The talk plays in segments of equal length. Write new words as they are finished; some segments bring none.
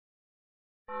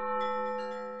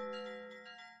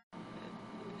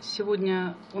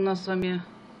Сегодня у нас с вами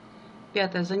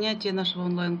 5-е занятие нашего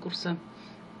онлайн-курса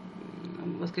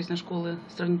воскресной школы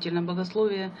 «Сравнительное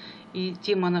богословие». И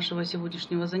тема нашего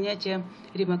сегодняшнего занятия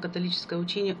 – Римо-католическое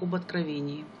учение об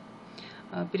Откровении.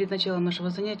 Перед началом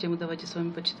нашего занятия мы давайте с вами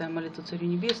почитаем молитву Царю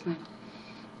Небесной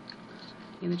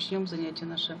и начнем занятие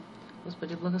наше.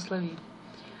 Господи, благослови.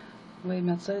 Во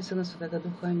имя Отца и Сына Святого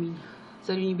Духа. Аминь.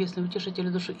 Царю Небесный,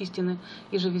 утешителю души истины,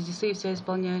 и же везде и вся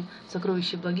исполняй,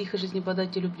 сокровище благих и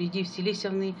жизнеподателю, приди, вселися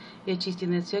в ны, и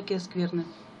очистенные от всякие скверны,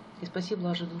 и спаси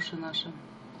блажи души наши.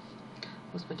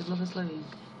 Господи, благослови.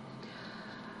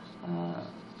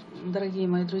 Дорогие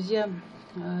мои друзья,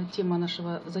 тема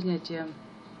нашего занятия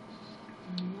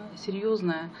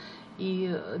серьезная,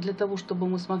 и для того, чтобы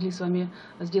мы смогли с вами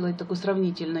сделать такой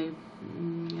сравнительный,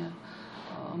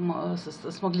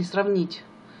 смогли сравнить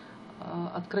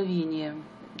Откровение,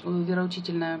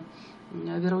 вероучение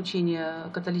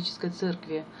католической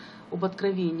церкви об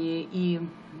Откровении и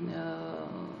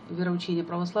вероучение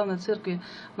православной церкви,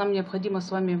 нам необходимо с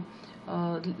вами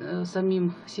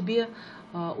самим себе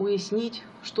уяснить,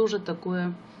 что же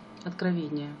такое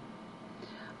Откровение.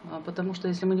 Потому что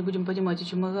если мы не будем понимать, о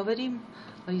чем мы говорим,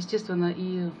 естественно,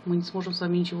 и мы не сможем с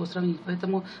вами ничего сравнить.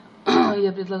 Поэтому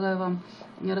я предлагаю вам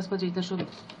рассмотреть нашу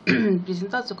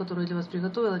презентацию, которую я для вас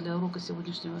приготовила для урока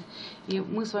сегодняшнего. И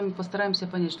мы с вами постараемся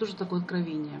понять, что же такое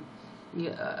откровение,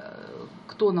 и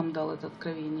кто нам дал это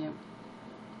откровение.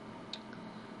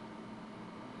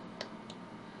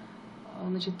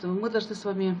 Значит, мы должны с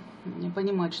вами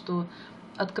понимать, что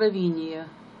откровение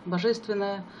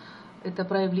божественное – это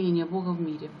проявление Бога в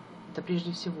мире. Это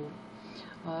прежде всего.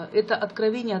 Это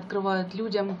откровение открывает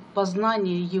людям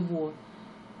познание Его,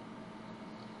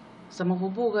 самого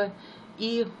Бога,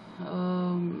 и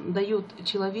дает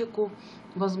человеку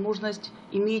возможность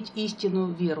иметь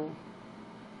истинную веру.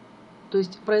 То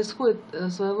есть происходит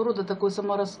своего рода такое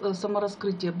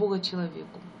самораскрытие Бога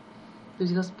человеку. То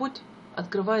есть Господь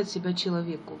открывает себя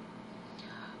человеку.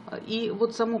 И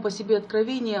вот само по себе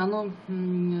откровение, оно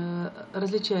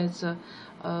различается,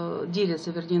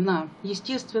 делится, вернее, на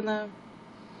естественное.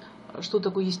 Что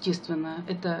такое естественное?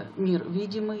 Это мир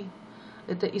видимый.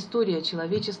 Это история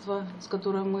человечества, с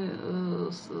которой мы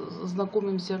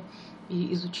знакомимся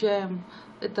и изучаем.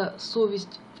 Это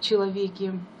совесть в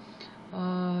человеке.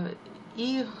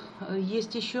 И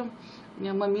есть еще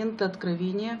моменты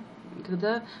откровения,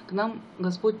 когда к нам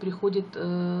Господь приходит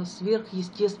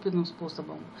сверхъестественным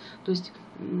способом. То есть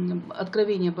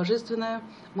откровение божественное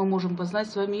мы можем познать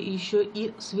с вами еще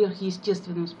и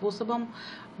сверхъестественным способом.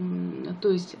 То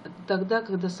есть тогда,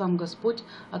 когда сам Господь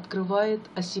открывает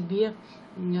о себе,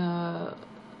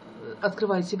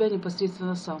 открывает себя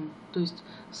непосредственно сам. То есть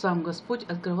сам Господь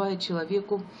открывает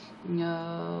человеку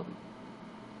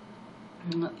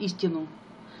истину,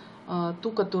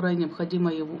 ту, которая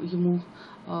необходимо ему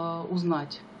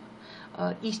узнать.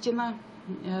 Истина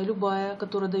любая,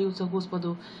 которая дается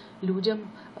Господу людям,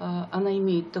 она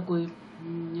имеет такой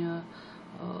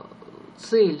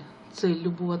цель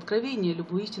любого откровения,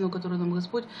 любую истину, которую нам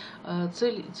Господь,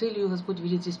 целью Господь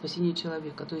видит здесь спасение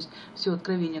человека. То есть все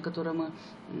откровение, которое мы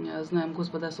знаем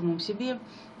Господа о самом себе,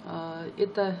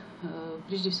 это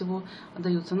прежде всего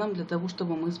дается нам для того,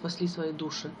 чтобы мы спасли свои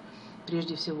души.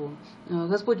 Прежде всего.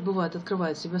 Господь бывает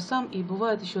открывает себя сам, и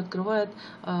бывает еще открывает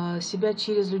себя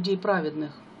через людей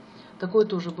праведных. Такое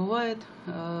тоже бывает.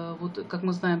 Вот как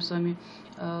мы знаем с вами,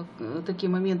 такие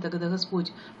моменты, когда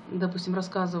Господь, допустим,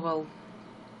 рассказывал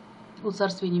о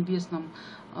Царстве Небесном,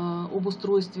 об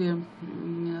устройстве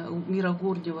мира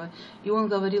горнего. И Он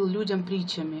говорил людям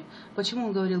притчами. Почему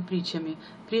Он говорил притчами?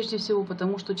 Прежде всего,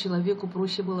 потому что человеку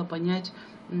проще было понять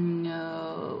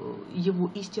его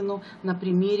истину на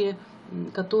примере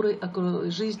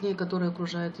жизни, которая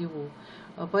окружает его.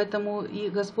 Поэтому и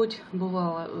Господь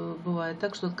бывает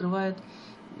так, что открывает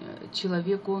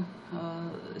человеку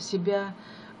себя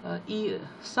и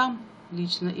сам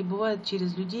лично, и бывает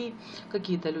через людей,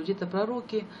 какие-то люди, это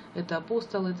пророки, это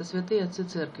апостолы, это святые отцы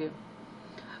церкви.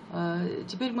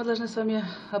 Теперь мы должны с вами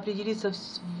определиться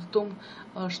в том,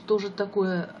 что же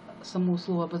такое само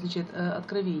слово обозначает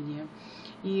откровение.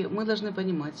 И мы должны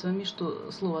понимать с вами,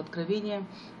 что слово откровение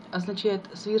означает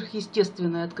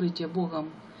сверхъестественное открытие Богом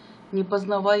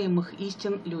непознаваемых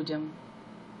истин людям.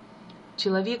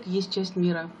 Человек есть часть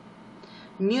мира.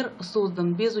 Мир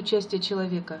создан без участия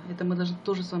человека. Это мы должны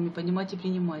тоже с вами понимать и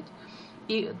принимать.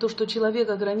 И то, что человек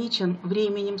ограничен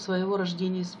временем своего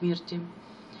рождения и смерти,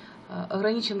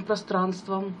 ограничен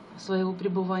пространством своего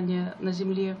пребывания на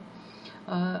земле.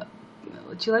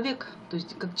 Человек, то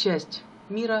есть как часть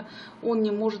мира, он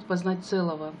не может познать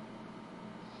целого.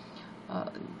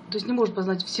 То есть не может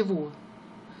познать всего.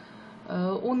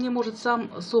 Он не может сам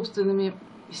собственными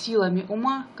силами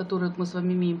ума, которые мы с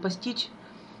вами имеем, постичь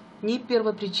ни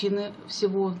первопричины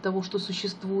всего того, что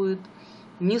существует,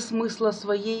 ни смысла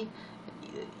своей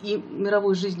и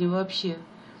мировой жизни вообще,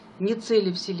 ни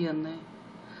цели Вселенной.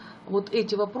 Вот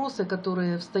эти вопросы,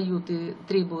 которые встают и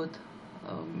требуют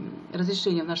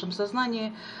разрешения в нашем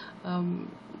сознании,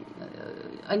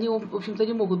 они, в общем-то,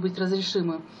 не могут быть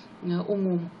разрешимы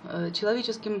умом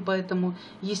человеческим, поэтому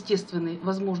естественный,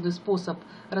 возможный способ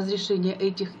разрешения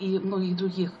этих и многих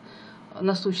других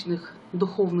насущных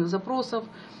духовных запросов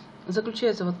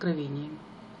заключается в откровении.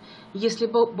 Если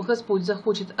Господь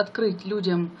захочет открыть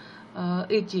людям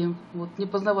эти вот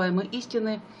непознаваемые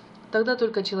истины, тогда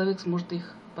только человек сможет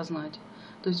их познать.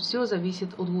 То есть все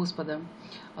зависит от Господа.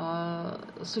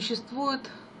 Существуют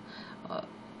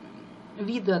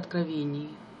виды откровений.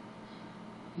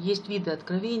 Есть виды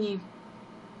откровений.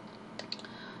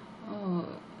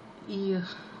 И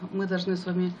мы должны с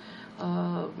вами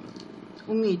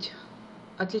уметь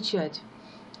отличать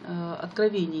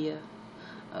откровения,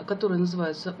 которые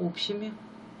называются общими,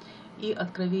 и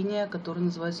откровения, которые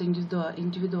называются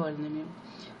индивидуальными.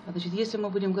 Значит, если мы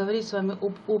будем говорить с вами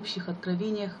об общих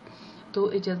откровениях, то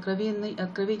эти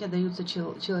откровения даются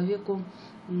человеку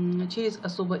через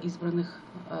особо избранных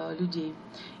людей,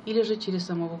 или же через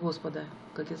самого Господа,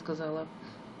 как я сказала,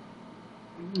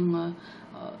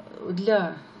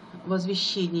 для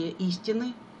возвещения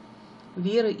истины,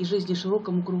 веры и жизни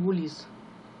широкому кругу лиц,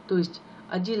 то есть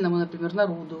отдельному, например,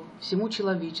 народу, всему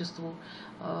человечеству.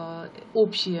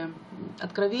 Общее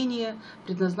откровение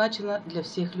предназначено для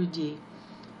всех людей,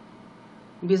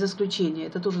 без исключения.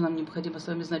 Это тоже нам необходимо с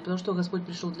вами знать, потому что Господь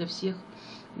пришел для всех,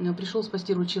 пришел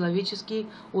спасти род человеческий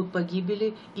от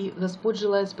погибели, и Господь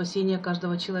желает спасения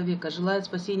каждого человека, желает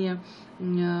спасения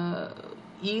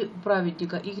и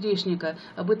праведника, и грешника.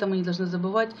 Об этом мы не должны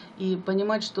забывать и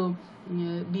понимать, что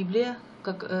Библия,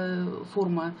 как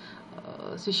форма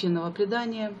священного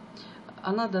предания,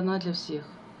 она дана для всех.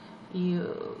 И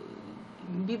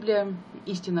Библия,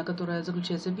 истина, которая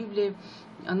заключается в Библии,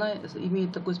 она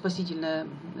имеет такую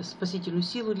спасительную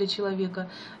силу для человека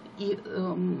и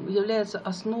является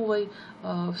основой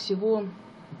всего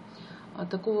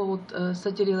такого вот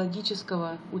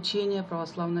сотириологического учения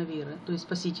православной веры, то есть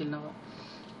спасительного.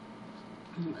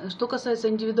 Что касается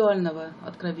индивидуального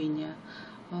откровения,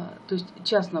 то есть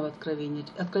частного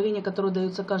откровения, которое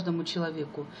дается каждому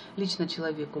человеку, лично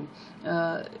человеку,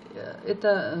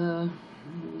 это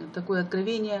такое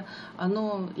откровение,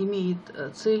 оно имеет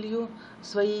целью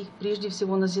своей прежде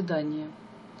всего назидание.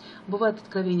 Бывает,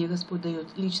 откровение Господь дает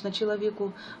лично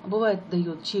человеку, бывает,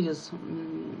 дает через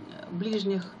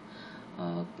ближних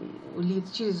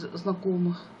лиц, через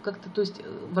знакомых, как-то, то есть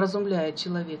вразумляет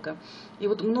человека. И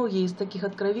вот многие из таких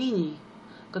откровений,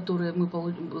 которые мы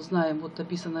знаем, вот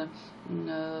описано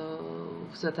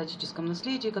в святоотеческом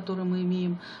наследии, которое мы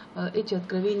имеем, эти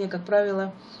откровения, как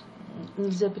правило,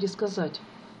 нельзя пересказать.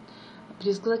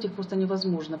 Пересказать их просто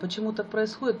невозможно. Почему так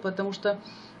происходит? Потому что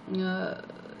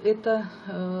это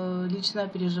личное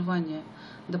переживание.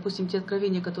 Допустим, те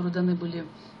откровения, которые даны были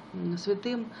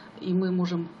святым, и мы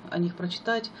можем о них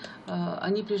прочитать,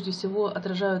 они прежде всего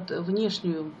отражают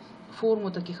внешнюю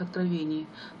форму таких откровений.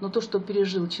 Но то, что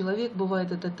пережил человек,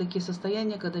 бывает это такие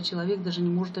состояния, когда человек даже не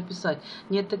может описать.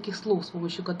 Нет таких слов, с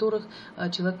помощью которых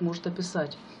человек может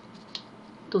описать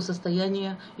то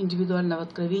состояние индивидуального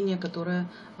откровения, которое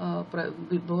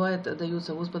бывает,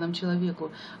 дается Господом человеку.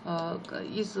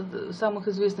 Из самых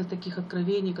известных таких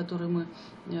откровений, которые мы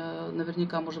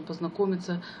наверняка можем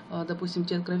познакомиться, допустим,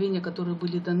 те откровения, которые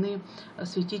были даны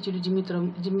святителю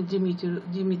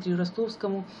Дмитрию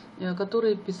Ростовскому,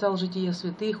 который писал жития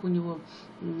святых. У него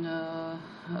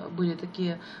были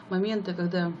такие моменты,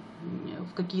 когда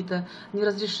в какие-то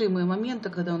неразрешимые моменты,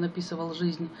 когда он описывал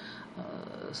жизнь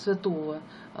Святого,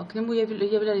 к нему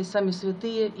являлись сами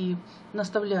святые и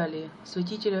наставляли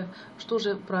святителя, что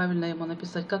же правильно ему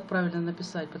написать, как правильно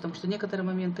написать, потому что некоторые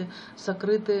моменты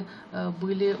сокрыты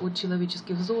были от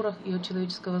человеческих взоров и от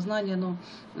человеческого знания, но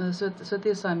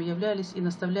святые сами являлись и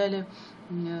наставляли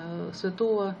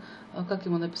Святого, как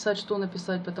ему написать, что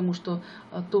написать, потому что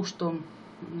то, что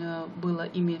было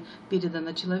ими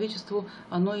передано человечеству,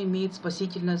 оно имеет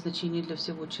спасительное значение для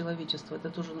всего человечества.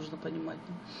 Это тоже нужно понимать.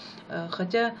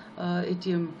 Хотя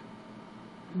эти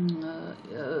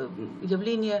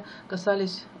явления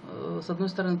касались, с одной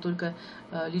стороны, только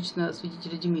лично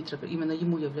святителя Дмитрия, именно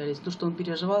ему являлись. То, что он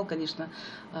переживал, конечно,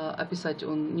 описать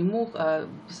он не мог, а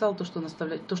писал то, что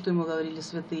наставлять, то, что ему говорили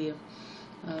святые.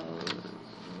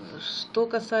 Что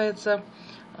касается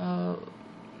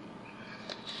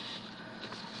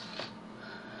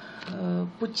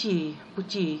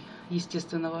путей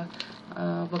естественного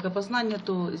богопознания,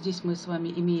 то здесь мы с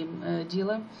вами имеем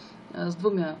дело с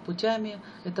двумя путями.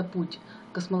 Это путь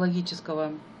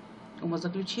космологического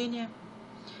умозаключения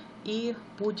и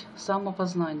путь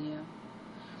самопознания.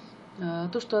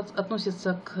 То, что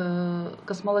относится к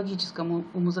космологическому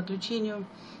умозаключению,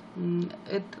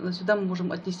 сюда мы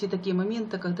можем отнести такие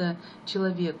моменты, когда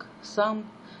человек сам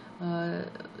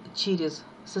через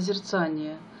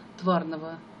созерцание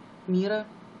тварного мира,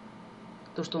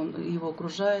 то, что его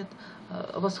окружает,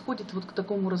 восходит вот к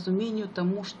такому разумению,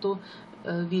 тому, что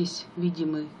весь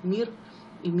видимый мир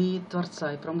имеет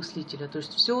Творца и Промыслителя. То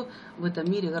есть все в этом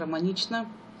мире гармонично,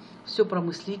 все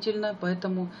промыслительно,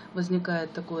 поэтому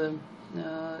возникает такое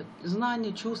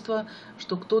знание, чувство,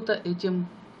 что кто-то этим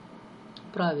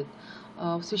правит.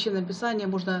 В Священном Писании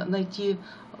можно найти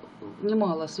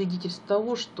немало свидетельств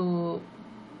того, что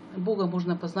Бога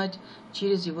можно познать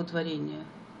через Его творение.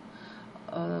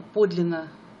 Подлинно,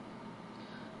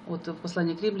 вот в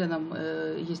послании к римлянам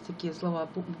есть такие слова: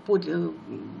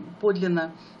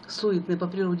 подлинно суетны по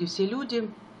природе все люди,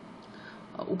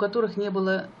 у которых не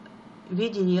было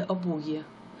ведения о Боге,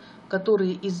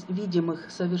 которые из видимых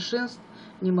совершенств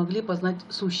не могли познать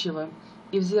сущего,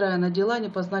 и, взирая на дела, не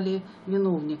познали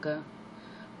виновника,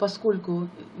 поскольку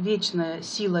вечная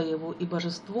сила Его и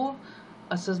божество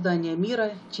от создания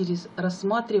мира через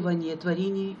рассматривание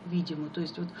творений видимых. То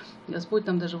есть вот Господь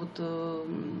нам даже вот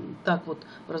так вот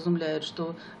вразумляет,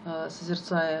 что,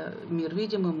 созерцая мир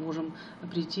видимый, мы можем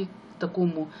прийти к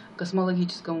такому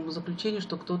космологическому заключению,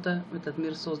 что кто-то этот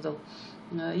мир создал.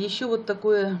 Еще вот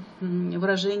такое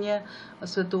выражение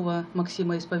святого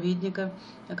Максима Исповедника,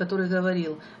 который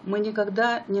говорил: «Мы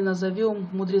никогда не назовем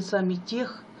мудрецами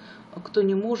тех, кто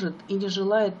не может и не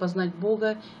желает познать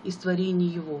Бога из творений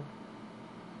Его».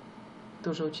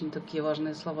 Тоже очень такие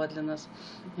важные слова для нас.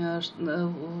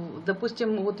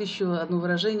 Допустим, вот еще одно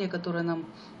выражение, которое нам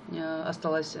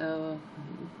осталось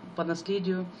по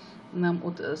наследию нам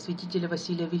от святителя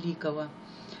Василия Великого.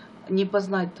 «Не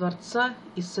познать Творца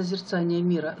из созерцания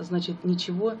мира значит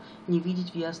ничего не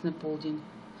видеть в ясный полдень».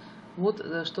 Вот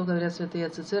что говорят святые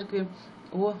отцы Церкви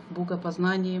о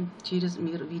богопознании через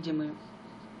мир видимый.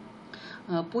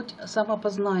 Путь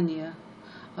самопознания.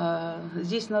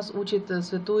 Здесь нас учит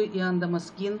святой Иоанн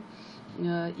Дамаскин,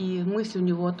 и мысль у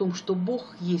него о том, что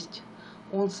Бог есть.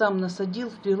 Он сам насадил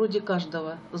в природе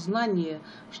каждого знание,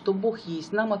 что Бог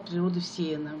есть, нам от природы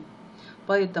всеяно.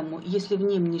 Поэтому, если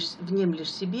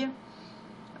внемлешь себе,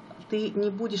 ты не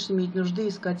будешь иметь нужды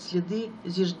искать следы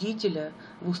зиждителя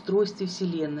в устройстве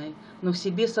Вселенной, но в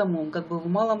себе самом, как бы в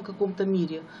малом каком-то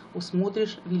мире,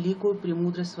 усмотришь великую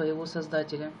премудрость своего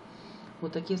Создателя.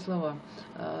 Вот такие слова.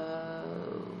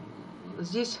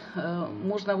 Здесь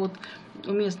можно вот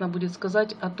уместно будет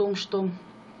сказать о том, что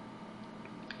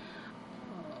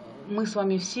мы с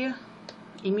вами все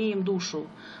имеем душу.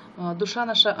 Душа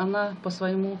наша, она по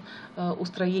своему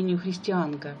устроению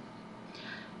христианка.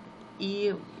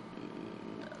 И,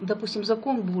 допустим,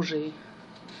 закон Божий,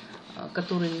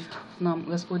 который нам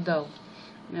Господь дал,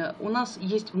 у нас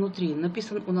есть внутри,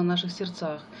 написан он на наших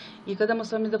сердцах. И когда мы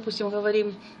с вами, допустим,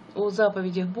 говорим о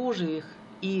заповедях Божиих,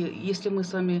 и если мы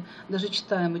с вами даже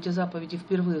читаем эти заповеди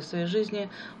впервые в своей жизни,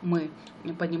 мы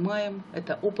понимаем,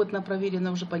 это опытно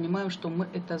проверено, уже понимаем, что мы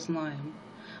это знаем.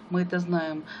 Мы это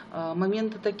знаем.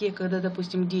 Моменты такие, когда,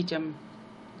 допустим, детям,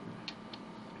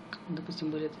 допустим,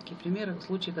 были такие примеры,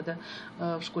 случаи, когда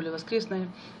в школе воскресной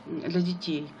для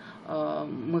детей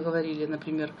мы говорили,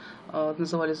 например,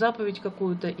 называли заповедь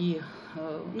какую-то и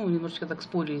немножечко так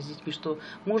спорили с детьми, что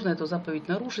можно эту заповедь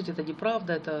нарушить, это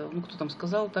неправда, это, кто там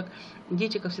сказал так.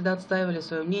 Дети, как всегда, отстаивали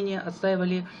свое мнение,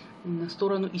 отстаивали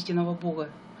сторону истинного Бога,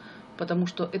 потому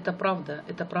что это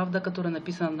правда, которая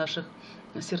написана в наших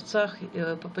сердцах.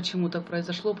 Почему так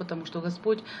произошло? Потому что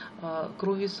Господь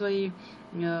кровью своей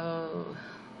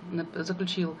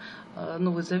заключил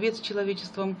Новый Завет с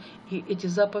человечеством, и эти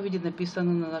заповеди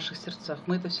написаны на наших сердцах.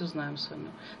 Мы это все знаем с вами.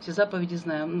 Все заповеди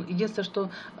знаем. Единственное,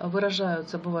 что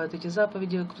выражаются, бывают эти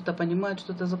заповеди, кто-то понимает,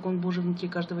 что это закон Божий внутри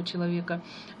каждого человека,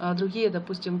 а другие,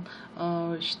 допустим,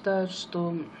 считают,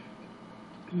 что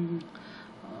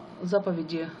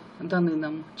заповеди даны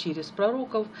нам через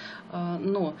пророков,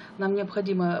 но нам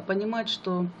необходимо понимать,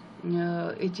 что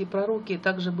эти пророки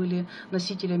также были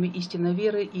носителями истинной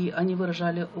веры, и они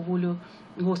выражали волю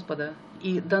Господа.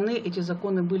 И даны эти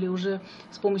законы были уже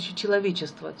с помощью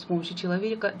человечества, с помощью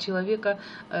человека,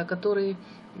 который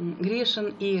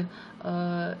грешен, и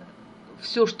в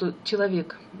все, что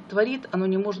человек творит, оно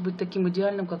не может быть таким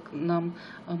идеальным, как нам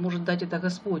может дать это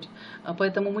Господь.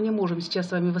 Поэтому мы не можем сейчас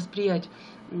с вами восприять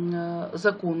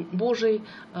закон Божий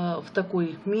в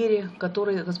такой мере,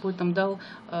 который Господь нам дал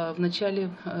в начале,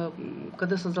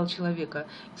 когда создал человека.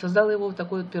 Создал его в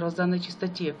такой первозданной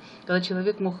чистоте, когда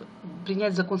человек мог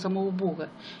принять закон самого Бога.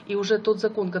 И уже тот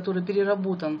закон, который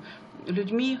переработан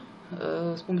людьми,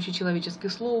 с помощью человеческих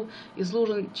слов,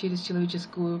 изложен через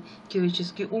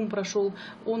человеческий ум прошел,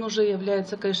 он уже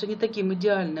является, конечно, не таким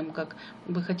идеальным, как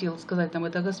бы хотел сказать нам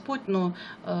это Господь, но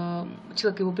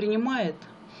человек его принимает,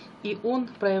 и он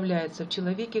проявляется в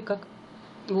человеке как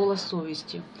голос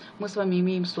совести. Мы с вами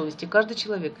имеем совесть, и каждый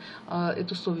человек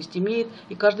эту совесть имеет,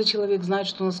 и каждый человек знает,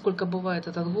 что насколько бывает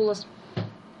этот голос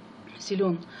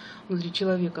силен внутри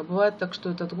человека. Бывает так,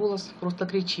 что этот голос просто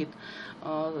кричит,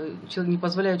 не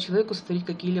позволяя человеку сотворить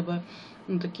какие-либо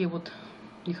такие вот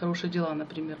нехорошие дела,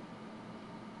 например.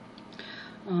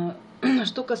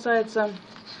 Что касается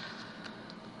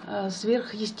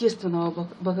сверхъестественного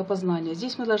богопознания,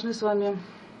 здесь мы должны с вами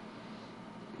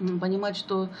понимать,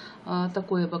 что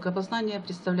такое богопознание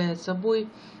представляет собой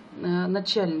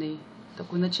начальный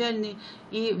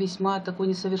и весьма такой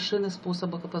несовершенный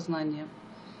способ богопознания.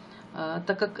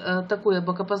 Так как такое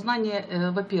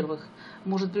богопознание, во-первых,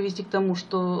 может привести к тому,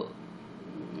 что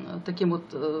таким вот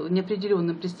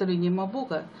неопределенным представлением о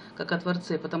Боге, как о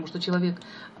Творце, потому что человек,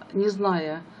 не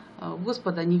зная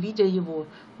Господа, не видя Его,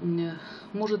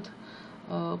 может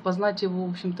познать Его, в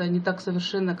общем-то, не так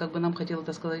совершенно, как бы нам хотел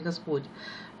это сказать Господь.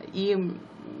 И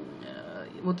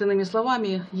вот иными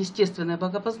словами, естественное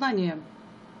богопознание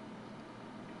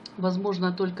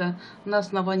возможно только на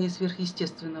основании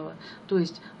сверхъестественного. То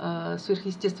есть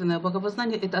сверхъестественное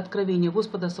богопознание – это откровение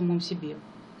Господа о самом себе.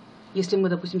 Если мы,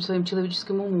 допустим, своим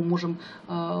человеческим умом можем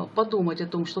подумать о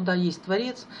том, что да, есть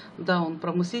Творец, да, Он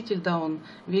промыслитель, да, Он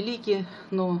великий,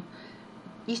 но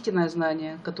истинное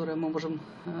знание, которое мы можем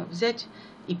взять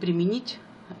и применить,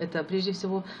 это прежде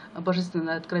всего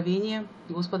божественное откровение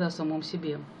Господа о самом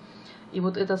себе. И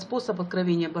вот этот способ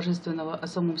откровения божественного о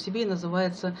самом себе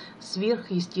называется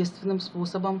сверхъестественным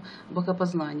способом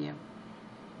богопознания.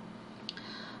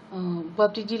 По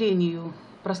определению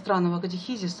пространного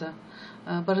катехизиса,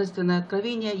 божественное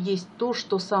откровение есть то,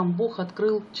 что сам Бог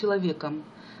открыл человекам,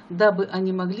 дабы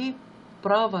они могли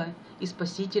право и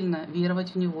спасительно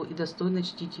веровать в Него и достойно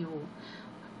чтить Его.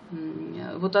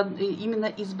 Вот именно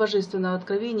из божественного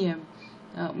откровения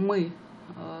мы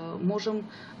можем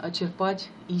черпать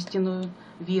истинную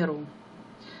веру.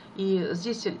 И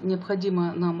здесь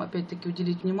необходимо нам опять-таки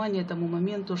уделить внимание тому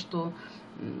моменту, что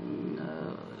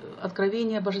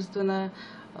откровение божественное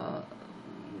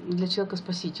для человека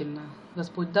спасительно.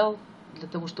 Господь дал для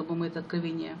того, чтобы мы это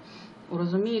откровение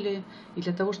уразумели, и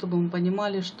для того, чтобы мы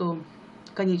понимали, что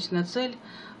конечная цель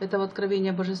этого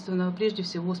откровения божественного прежде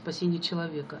всего спасение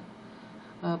человека.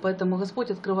 Поэтому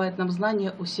Господь открывает нам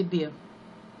знание о себе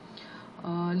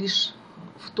лишь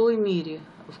в той мере,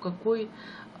 в какой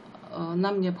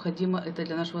нам необходимо это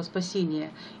для нашего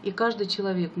спасения. И каждый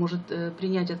человек может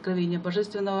принять откровение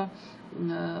божественное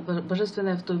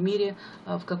в той мере,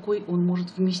 в какой он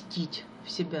может вместить в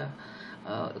себя.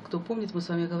 Кто помнит, мы с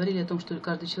вами говорили о том, что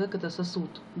каждый человек – это сосуд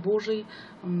Божий,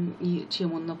 и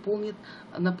чем он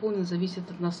наполнен, зависит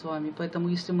от нас с вами. Поэтому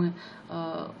если мы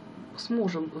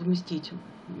сможем вместить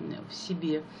в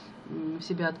себя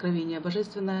откровение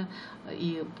божественное,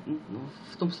 и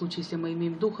в том случае, если мы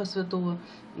имеем Духа Святого,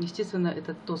 естественно,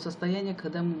 это то состояние,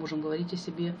 когда мы можем говорить о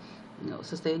себе,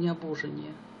 состояние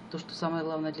обожения. То, что самое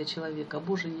главное для человека.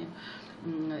 Обожение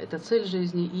 – это цель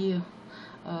жизни, и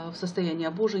в состоянии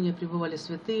обожения пребывали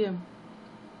святые,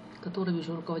 которыми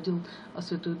же руководил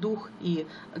Святой Дух. И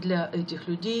для этих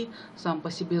людей сам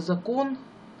по себе закон,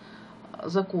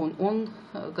 он,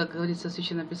 как говорится в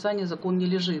Священном Писании, закон не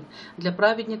лежит. Для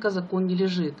праведника закон не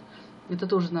лежит. Это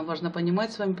тоже нам важно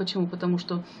понимать с вами. Почему? Потому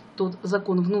что тот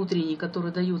закон внутренний,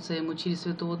 который дается ему через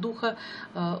Святого Духа,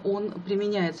 он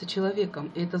применяется человеком.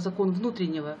 И это закон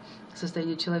внутреннего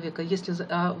состояния человека.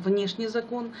 А внешний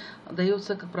закон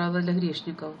дается, как правило, для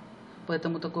грешников.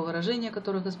 Поэтому такое выражение,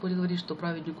 которое Господь говорит, что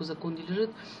праведнику закон не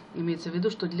лежит, имеется в виду,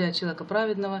 что для человека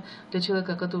праведного, для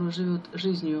человека, который живет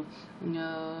жизнью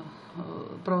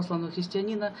православного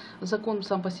христианина, закон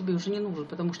сам по себе уже не нужен,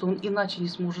 потому что он иначе не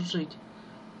сможет жить.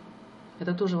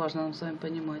 Это тоже важно нам с вами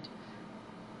понимать.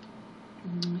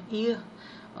 И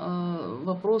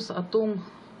вопрос о том,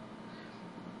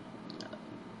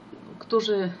 кто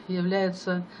же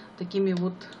является такими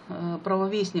вот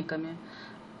правовестниками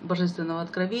божественного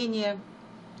откровения.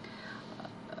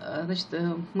 Значит,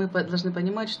 мы должны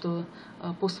понимать, что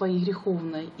по своей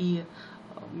греховной и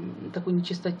такой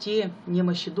нечистоте,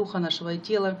 немощи духа нашего и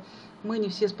тела, мы не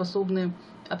все способны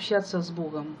общаться с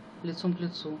Богом лицом к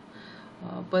лицу.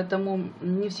 Поэтому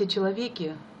не все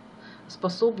человеки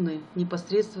способны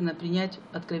непосредственно принять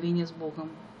откровение с Богом.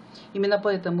 Именно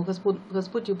поэтому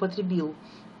Господь и употребил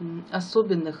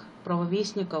особенных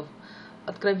правовестников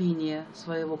откровения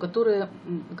своего, которые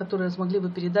смогли бы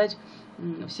передать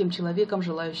всем человекам,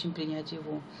 желающим принять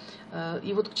его.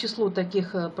 И вот к числу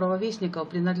таких правовестников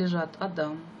принадлежат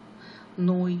Адам,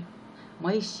 Ной,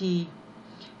 Моисей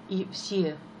и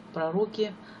все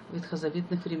пророки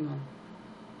ветхозаветных времен.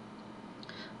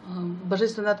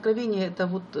 Божественное откровение – это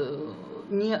вот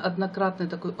неоднократный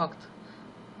такой акт.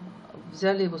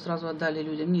 Взяли его, сразу отдали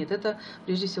людям. Нет, это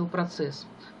прежде всего процесс.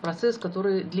 Процесс,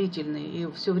 который длительный.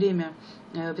 И все время,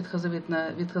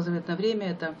 ветхозаветное время,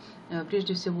 это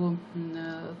прежде всего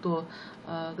то,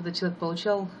 когда человек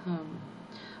получал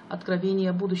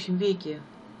откровение о будущем веке.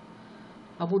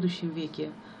 О будущем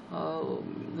веке.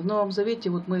 В Новом Завете,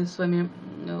 вот мы с вами,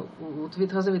 вот в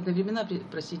ветхозаветные времена,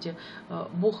 простите,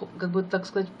 Бог, как бы так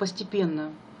сказать,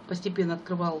 постепенно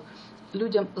открывал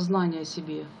людям знания о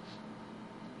себе.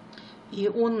 И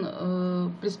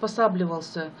Он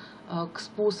приспосабливался к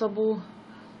способу,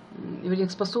 вернее,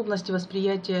 к способности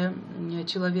восприятия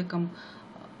человеком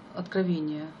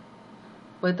откровения.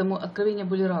 Поэтому откровения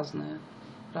были разные.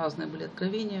 Разные были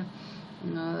откровения.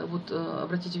 Вот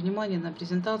обратите внимание на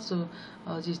презентацию.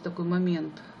 Здесь такой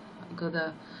момент,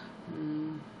 когда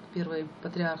первый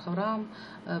патриарх Авраам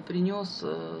привел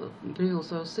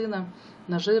своего сына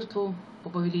на жертву по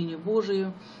повелению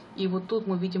Божию. И вот тут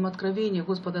мы видим откровение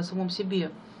Господа о самом себе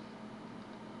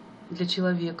для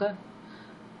человека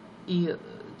и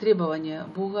требования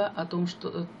Бога о том,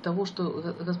 того,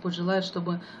 что Господь желает,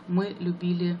 чтобы мы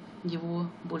любили Его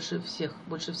больше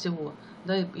всего.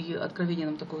 Да, и откровение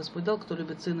нам такое Господь дал: кто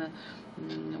любит Сына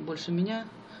больше меня,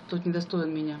 тот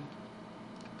недостоин меня.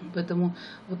 Поэтому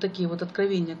вот такие вот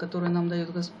откровения, которые нам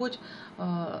дает Господь,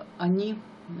 они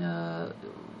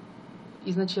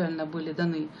изначально были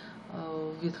даны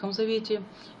в Ветхом Завете,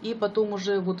 и потом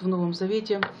уже вот в Новом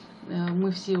Завете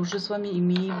мы все уже с вами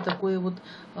имеем такое вот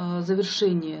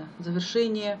завершение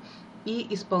и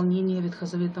исполнение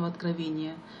ветхозаветного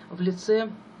откровения в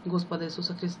лице Господа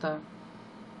Иисуса Христа.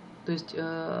 То есть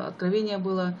откровение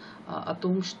было о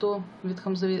том, что в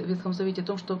Ветхом Завете, о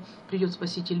том, что придет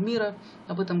Спаситель мира.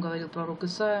 Об этом говорил пророк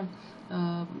Исаия.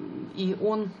 И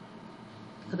он,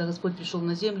 когда Господь пришел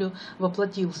на землю,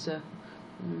 воплотился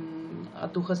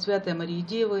от Духа Святой Марии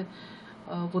Девы.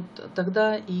 Вот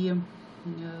тогда и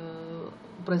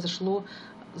произошло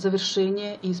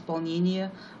завершение и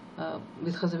исполнение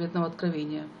ветхозаветного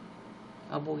откровения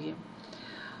о Боге.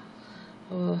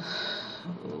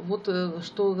 Вот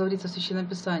что говорится в Священном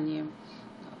Писании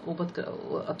о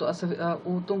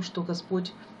том, что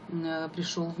Господь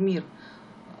пришел в мир.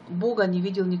 Бога не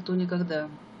видел никто никогда.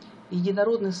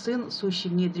 Единородный Сын, сущий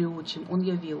в недре отчим, Он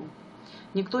явил.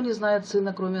 Никто не знает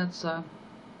Сына, кроме Отца,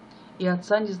 и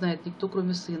Отца не знает никто,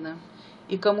 кроме Сына.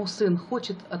 И кому Сын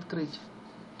хочет открыть,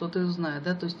 тот и узнает.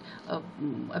 Да? То есть,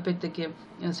 опять-таки,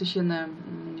 Священное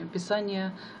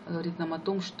Писание говорит нам о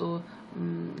том, что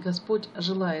Господь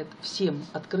желает всем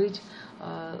открыть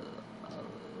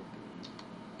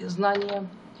знание,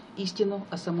 истину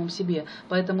о самом себе.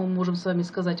 Поэтому мы можем с вами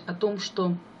сказать о том,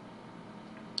 что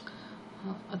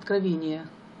откровение,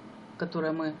 с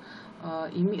которым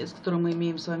мы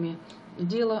имеем с вами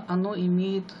дело, оно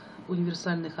имеет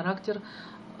универсальный характер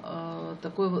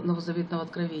такого новозаветного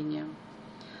откровения.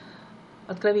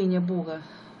 Откровение Бога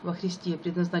во Христе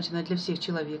предназначено для всех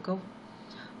человеков,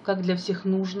 как для всех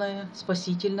нужное,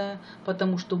 спасительное,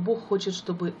 потому что Бог хочет,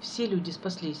 чтобы все люди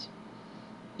спаслись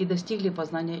и достигли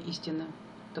познания истины.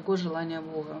 Такое желание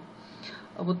Бога.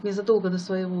 Вот незадолго до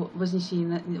своего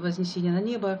вознесения на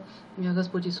небо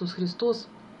Господь Иисус Христос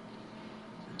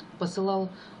посылая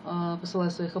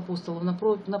своих апостолов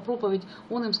на проповедь,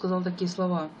 Он им сказал такие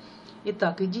слова: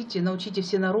 «Итак, идите, научите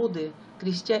все народы,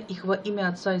 крестя их во имя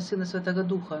Отца и Сына Святого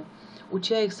Духа,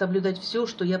 уча их соблюдать все,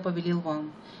 что я повелел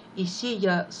вам. И сей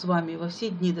я с вами во все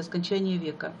дни до скончания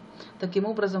века». Таким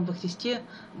образом, во Христе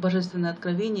божественное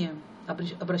откровение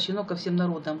обращено ко всем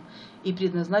народам и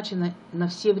предназначено на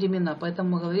все времена. Поэтому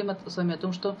мы говорим с вами о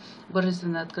том, что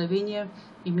божественное откровение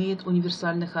имеет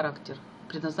универсальный характер,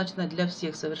 предназначено для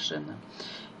всех совершенно.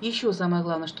 И еще самое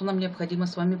главное, что нам необходимо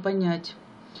с вами понять,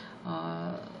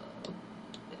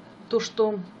 то,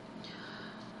 что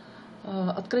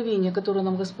откровение, которое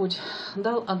нам Господь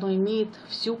дал, оно имеет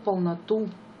всю полноту,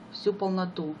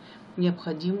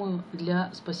 необходимую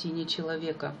для спасения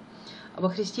человека. Во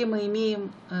Христе мы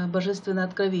имеем божественное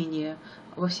откровение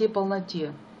во всей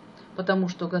полноте. потому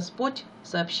что Господь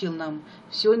сообщил нам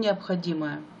все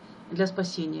необходимое для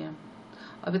спасения.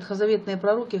 А ветхозаветные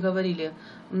пророки говорили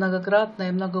многократно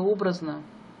и многообразно,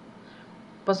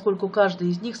 поскольку каждый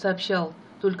из них сообщал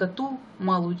только ту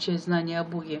малую часть знания о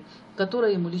Боге,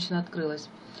 которая ему лично открылась.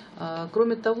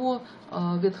 Кроме того,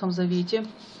 в Ветхом Завете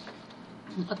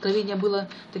откровение было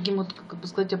таким вот, как бы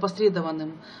сказать,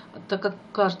 опосредованным, так как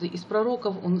каждый из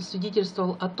пророков, он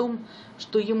свидетельствовал о том,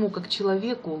 что ему, как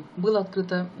человеку, было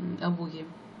открыто о Боге.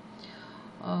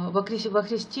 Во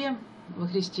Христе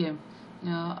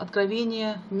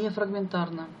откровение не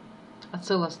фрагментарно, а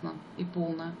целостно и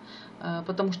полно.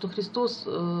 Потому что Христос,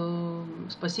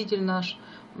 Спаситель наш,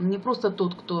 не просто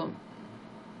тот, кто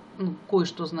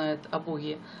кое-что знает о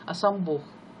Боге, а сам Бог.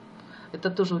 Это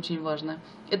тоже очень важно.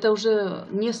 Это уже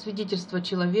не свидетельство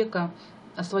человека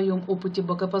о своем опыте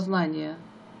богопознания.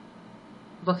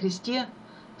 Во Христе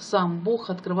сам Бог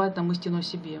открывает нам истину о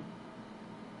себе.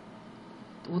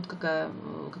 Вот какое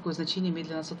значение имеет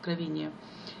для нас откровение.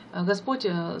 Господь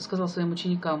сказал своим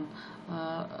ученикам,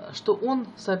 что Он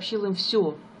сообщил им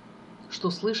все, что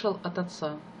слышал от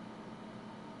Отца.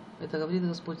 Это говорит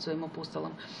Господь своим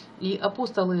апостолам. И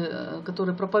апостолы,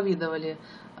 которые проповедовали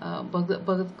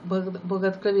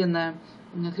богооткровенное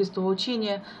Христово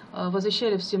учение,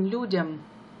 возвещали всем людям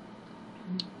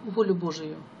волю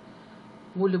Божию.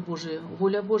 Волю Божию.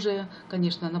 Воля Божия,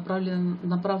 конечно,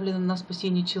 направлена на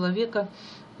спасение человека.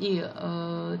 И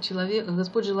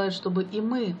Господь желает, чтобы и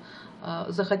мы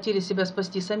захотели себя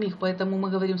спасти самих. Поэтому мы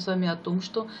говорим с вами о том,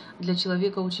 что для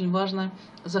человека очень важно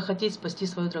захотеть спасти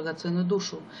свою драгоценную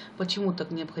душу. Почему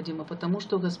так необходимо? Потому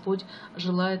что Господь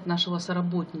желает нашего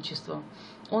соработничества.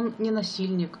 Он не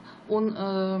насильник, Он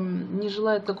не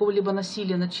желает какого-либо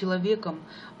насилия над человеком,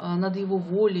 над его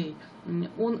волей.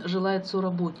 Он желает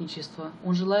соработничества,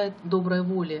 Он желает доброй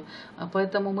воли.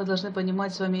 Поэтому мы должны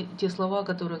понимать с вами те слова,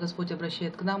 которые Господь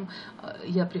обращает к нам.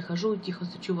 «Я прихожу, тихо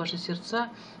стучу в ваши сердца,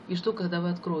 и жду, когда вы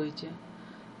откроете».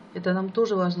 Это нам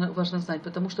тоже важно знать,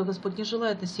 потому что Господь не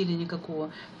желает насилия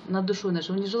никакого над душой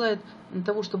нашей. Он не желает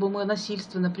того, чтобы мы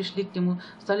насильственно пришли к Нему,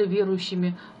 стали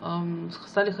верующими,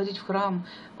 стали ходить в храм.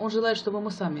 Он желает, чтобы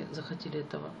мы сами захотели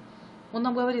этого. Он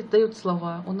нам говорит, дает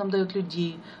слова, Он нам дает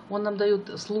людей, Он нам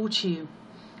дает случаи,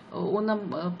 Он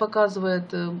нам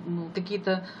показывает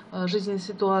какие-то жизненные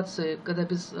ситуации, когда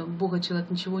без Бога человек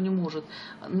ничего не может.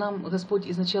 Нам Господь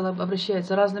изначально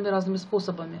обращается разными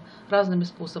способами.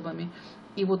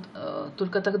 И вот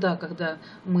только тогда, когда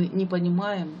мы не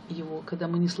понимаем Его, когда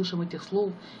мы не слышим этих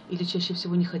слов, или чаще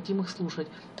всего не хотим их слушать,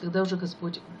 тогда уже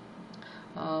Господь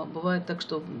бывает так,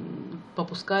 что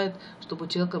попускает, чтобы у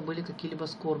человека были какие-либо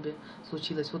скорби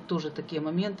случилось. Вот тоже такие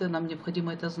моменты, нам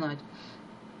необходимо это знать.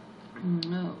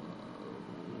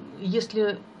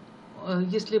 Если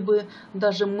бы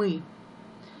даже мы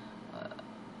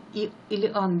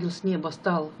или ангел с неба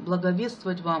стал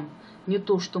благовествовать вам не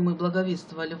то, что мы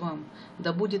благовествовали вам,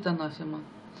 да будет анафема.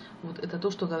 Вот это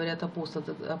то, что говорят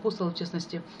апостолы. Апостол, в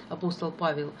частности, апостол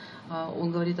Павел.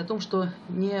 Он говорит о том, что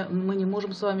мы не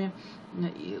можем с вами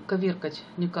коверкать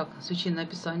никак Священное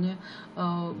Писание.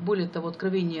 Более того,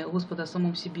 откровение Господа о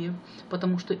самом себе,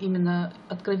 потому что именно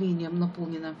откровением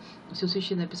наполнено все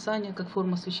Священное Писание, как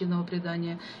форма священного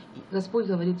предания. Господь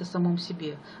говорит о самом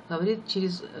себе, говорит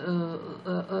через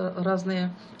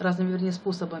разными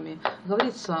способами.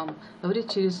 Говорит сам, говорит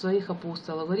через своих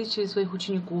апостолов, говорит через своих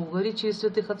учеников, говорит через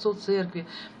святых отцов церкви,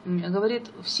 говорит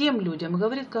всем людям,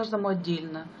 говорит каждому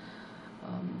отдельно.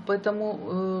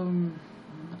 Поэтому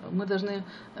мы должны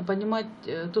понимать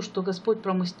то, что Господь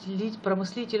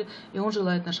промыслитель, и Он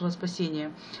желает нашего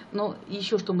спасения. Но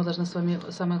еще что мы должны с вами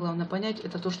самое главное понять,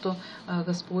 это то, что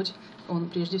Господь, Он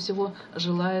прежде всего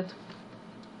желает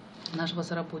нашего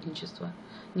соработничества,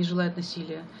 не желает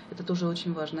насилия. Это тоже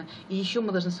очень важно. И еще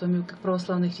мы должны с вами, как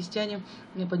православные христиане,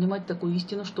 понимать такую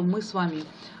истину, что мы с вами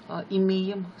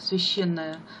имеем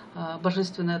священное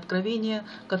божественное откровение,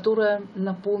 которое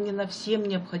наполнено всем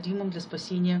необходимым для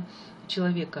спасения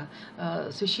человека.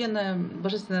 Священное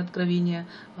божественное откровение,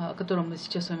 о котором мы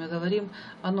сейчас с вами говорим,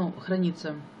 оно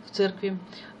хранится в церкви.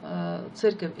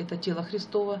 Церковь — это тело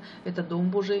Христово, это Дом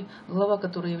Божий, глава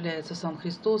которой является сам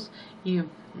Христос. И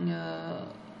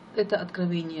это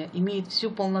откровение имеет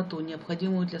всю полноту,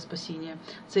 необходимую для спасения.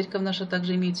 Церковь наша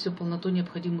также имеет всю полноту,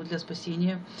 необходимую для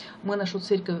спасения. Мы нашу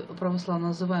церковь православную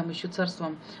называем еще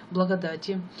царством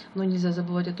благодати, но нельзя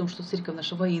забывать о том, что церковь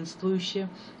наша воинствующая,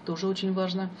 тоже очень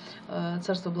важно.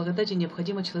 Царство благодати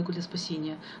необходимо человеку для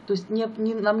спасения. То есть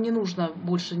нам не нужно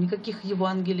больше никаких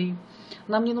Евангелий,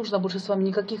 нам не нужно больше с вами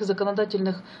никаких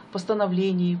законодательных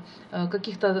постановлений,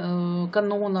 каких-то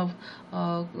канонов,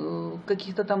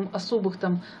 каких-то там особых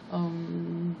там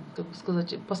как бы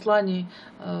сказать, посланий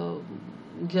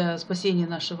для спасения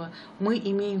нашего. Мы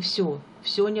имеем все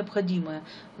необходимое.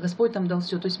 Господь нам дал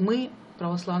все. То есть мы,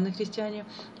 православные христиане,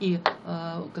 и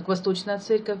как Восточная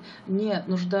Церковь, не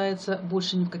нуждается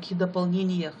больше ни в каких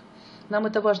дополнениях. Нам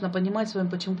это важно понимать с вами.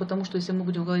 Почему? Потому что если мы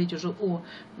будем говорить уже о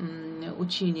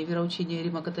учении, вероучении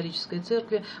Римо-католической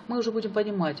церкви, мы уже будем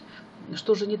понимать,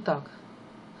 что же не так.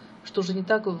 Что же не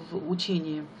так в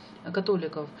учении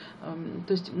католиков.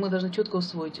 То есть мы должны четко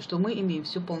усвоить, что мы имеем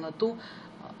всю полноту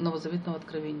новозаветного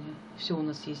откровения. Все у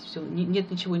нас есть. Все.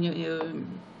 Нет ничего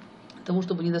того,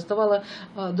 чтобы не доставало.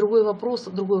 Другой вопрос.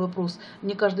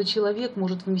 Не каждый человек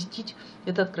может вместить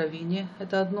это откровение.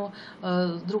 Это одно.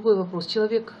 Другой вопрос.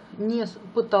 Человек не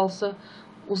пытался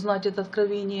узнать это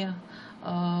откровение.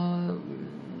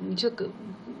 Человек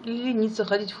ленится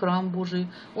ходить в храм Божий,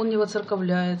 он не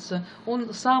воцерковляется,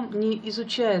 он сам не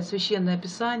изучает Священное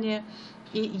Писание,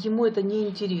 и ему это не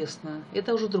интересно.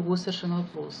 Это уже другой совершенно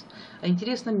вопрос. А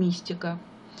интересна мистика.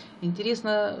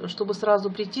 Интересно, чтобы сразу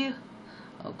прийти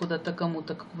куда-то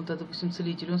кому-то, какому-то, допустим,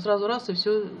 целителю, он сразу раз и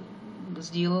все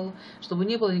сделал, чтобы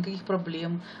не было никаких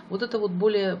проблем. Вот это вот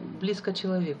более близко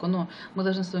человеку. Но мы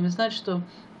должны с вами знать, что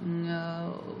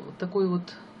такой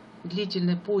вот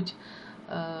длительный путь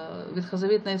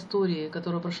ветхозаветной истории,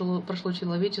 которую прошло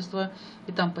человечество,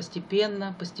 и там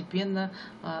постепенно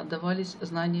давались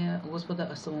знания Господа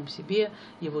о самом себе,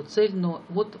 Его цель. Но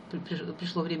вот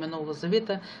пришло время Нового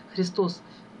Завета, Христос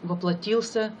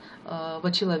воплотился,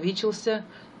 вочеловечился,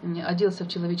 оделся в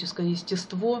человеческое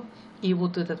естество, и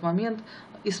вот в этот момент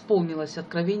исполнилось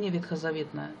откровение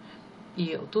ветхозаветное.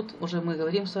 И тут уже мы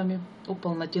говорим с вами о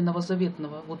полноте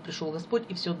новозаветного. Вот пришел Господь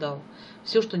и все дал.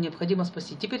 Все, что необходимо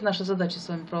спасти. Теперь наша задача с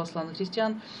вами, православных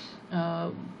христиан,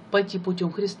 пойти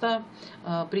путем Христа,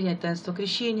 принять таинство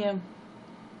крещения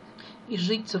и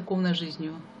жить церковной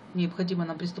жизнью. Необходимо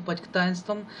нам приступать к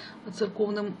таинствам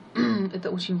церковным.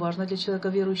 Это очень важно для человека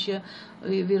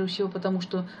верующего, потому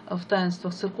что в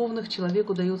таинствах церковных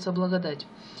человеку дается благодать.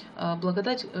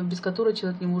 Благодать, без которой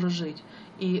человек не может жить.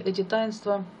 И эти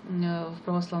таинства в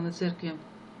православной церкви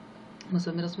мы с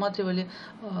вами рассматривали,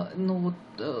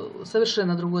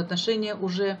 совершенно другое отношение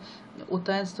уже о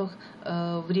таинствах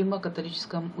в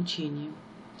Римо-католическом учении.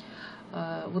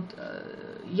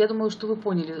 Я думаю, что вы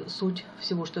поняли суть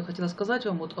всего, что я хотела сказать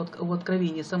вам о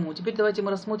откровении самому. Теперь давайте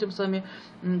мы рассмотрим с вами,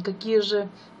 какие же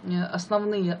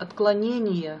основные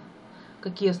отклонения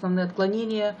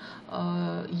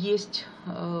есть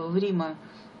в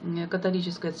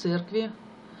Римо-католической церкви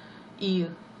и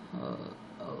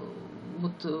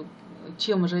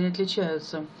чем же они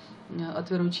отличаются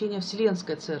от вероучения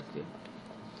Вселенской церкви.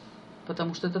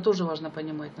 Потому что это тоже важно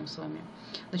понимать нам с вами.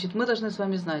 Значит, мы должны с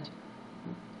вами знать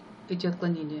эти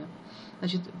отклонения.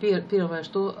 Значит, первое,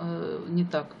 что не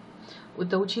так.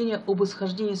 Это учение об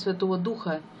исхождении Святого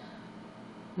Духа.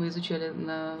 Мы изучали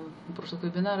на прошлых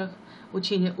вебинарах.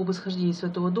 Учение об исхождении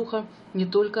Святого Духа не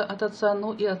только от Отца,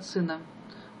 но и от Сына.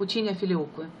 Учение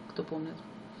филиоквы, кто помнит.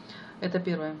 Это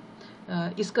первое.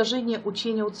 Искажение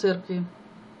учения у Церкви,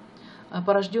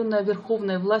 порожденное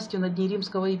верховной властью над дни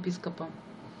римского епископа.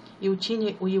 И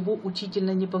учение о его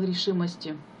учительной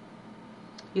непогрешимости.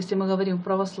 Если мы говорим в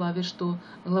православии, что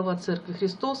глава церкви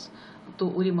Христос, то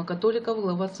у римо-католиков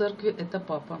глава церкви это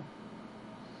Папа.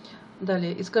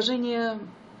 Далее, искажение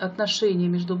отношений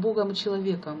между Богом и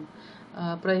человеком,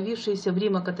 проявившееся в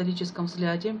римо-католическом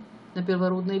взгляде на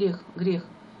первородный грех,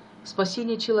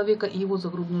 спасение человека и его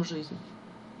загробную жизнь.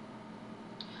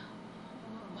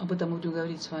 Об этом мы будем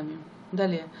говорить с вами.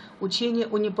 Далее, учение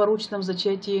о непорочном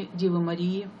зачатии Девы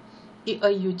Марии и о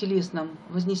ее телесном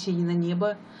вознесении на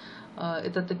небо.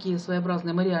 Это такие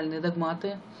своеобразные мариальные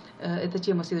догматы. Это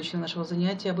тема следующего нашего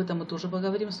занятия. Об этом мы тоже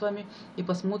поговорим с вами и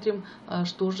посмотрим,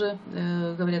 что же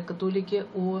говорят католики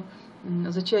о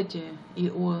зачатии и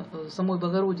о самой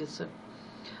Богородице.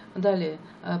 Далее,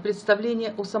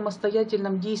 представление о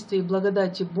самостоятельном действии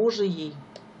благодати Божией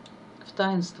в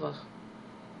таинствах,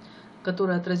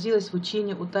 которое отразилось в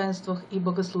учении о таинствах и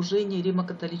богослужении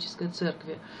Римо-католической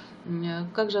церкви.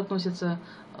 Как же относятся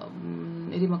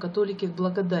римо-католики к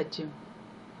благодати?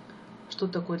 Что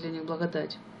такое для них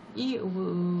благодать? И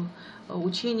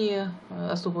учение,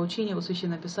 особое учение о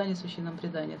Священном Писании, Священном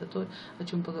предании. Это то, о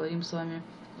чем поговорим с вами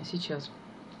сейчас.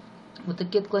 Вот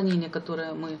такие отклонения,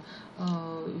 которые мы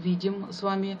видим с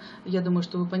вами, я думаю,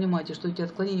 что вы понимаете, что эти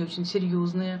отклонения очень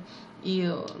серьезные,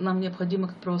 и нам необходимо,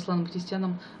 как православным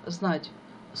христианам, знать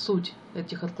суть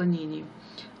этих отклонений.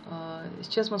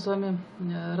 Сейчас мы с вами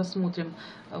рассмотрим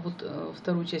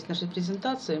вторую часть нашей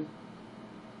презентации.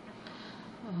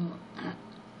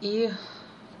 И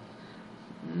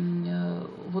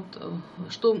вот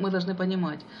что мы должны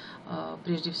понимать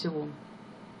прежде всего.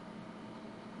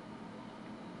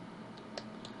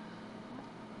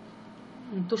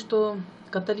 То, что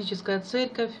католическая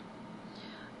церковь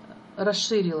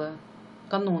расширила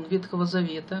канон Ветхого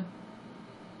Завета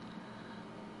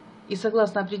и,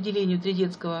 согласно определению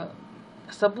Тридетского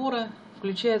собора,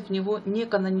 включает в него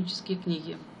неканонические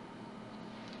книги.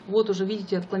 Вот уже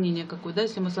видите отклонение какое, да,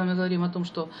 если мы с вами говорим о том,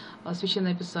 что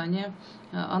Священное Писание,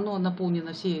 оно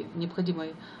наполнено всем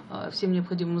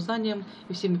необходимым знанием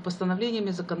и всеми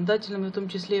постановлениями, законодательными в том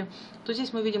числе, то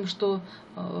здесь мы видим, что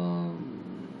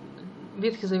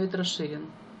Ветхий Завет расширен.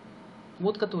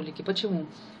 Вот католики. Почему?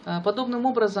 Подобным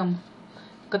образом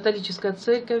католическая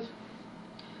церковь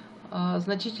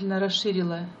значительно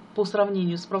расширила по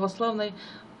сравнению с православной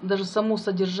даже само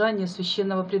содержание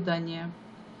священного предания.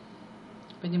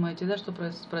 Понимаете, да, что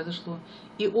произошло?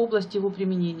 И область его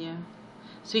применения.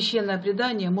 Священное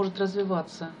предание может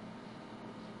развиваться,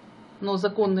 но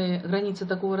законные границы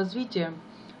такого развития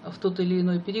в тот или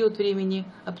иной период времени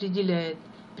определяет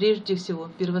прежде всего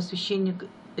первосвященник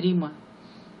Рима,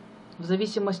 в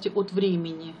зависимости от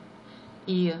времени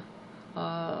и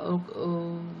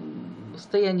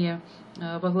стояния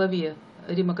во главе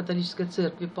Римо-католической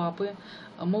церкви папы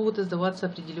могут издаваться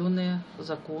определенные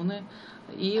законы,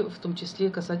 и в том числе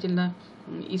касательно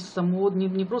из самого,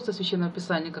 не просто священного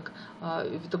писания, как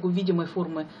такой видимой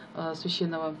формы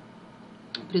священного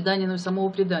предания, но и самого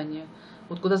предания.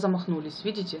 Вот куда замахнулись,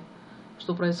 видите,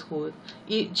 что происходит.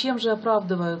 И чем же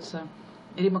оправдываются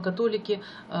римо-католики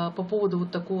по поводу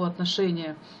вот такого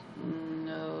отношения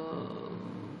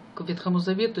к Ветхому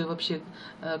Завету и вообще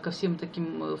ко всем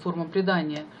таким формам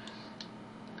предания?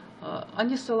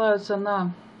 Они ссылаются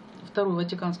на Второй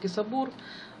Ватиканский собор,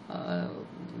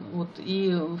 вот,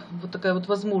 и вот такая вот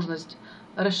возможность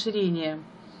расширения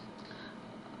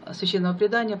священного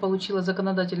предания получила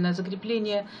законодательное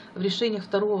закрепление в решениях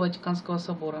Второго Ватиканского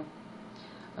собора.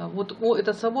 Вот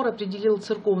этот собор определил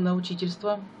церковное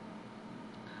учительство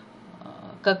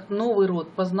как новый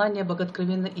род познания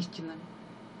богооткровенной истины.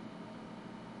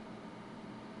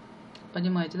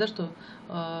 Понимаете, да, что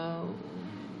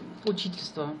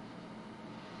учительство.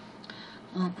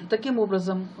 Таким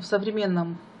образом, в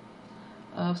современной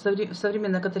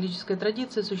католической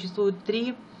традиции существует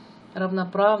три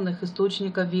равноправных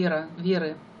источника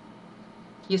веры.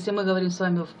 Если мы говорим с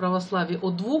вами в православии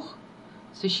о двух,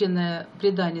 священное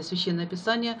предание, священное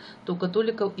писание, то у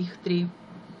католиков их три.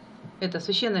 Это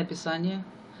священное писание,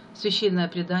 священное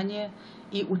предание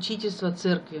и учительство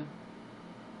церкви,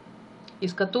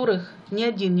 из которых ни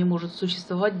один не может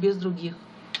существовать без других.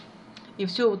 И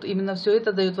именно все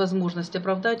это дает возможность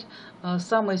оправдать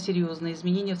самые серьезные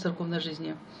изменения в церковной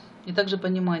жизни. И также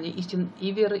понимание истин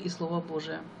и веры, и Слова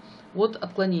Божия. Вот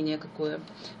отклонение какое.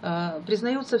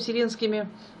 Признаются вселенскими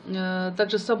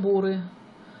также соборы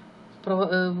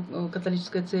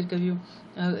католической церковью,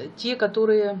 те,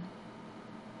 которые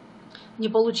не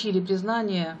получили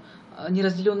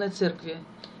неразделенной церкви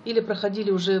или проходили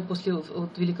уже после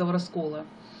Великого Раскола.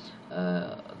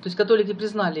 То есть католики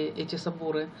признали эти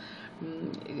соборы.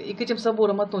 И к этим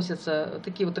соборам относятся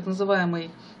такие вот так называемый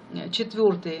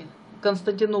Четвертый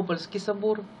Константинопольский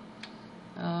собор,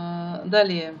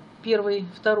 далее Первый,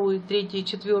 Второй, Третий,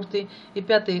 Четвертый и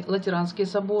Пятый Латеранские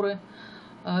соборы,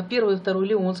 Первый и Второй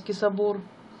Леонский собор,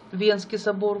 Венский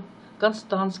собор,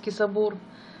 Константский собор,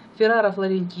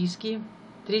 Ферраро-Флорентийский,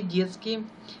 Тридетский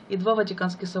и два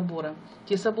Ватиканских собора.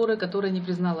 Те соборы, которые не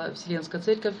признала Вселенская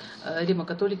церковь,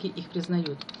 римо-католики их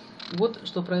признают. Вот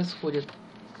что происходит.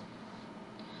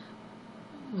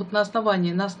 Вот на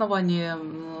основании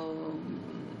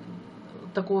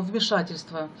такого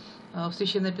вмешательства в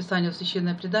Священное Писание, в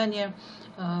Священное предание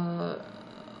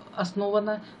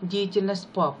основана деятельность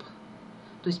пап.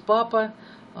 То есть папа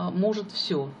может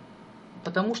все,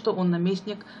 потому что он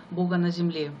наместник Бога на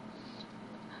земле.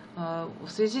 В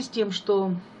связи с тем,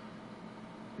 что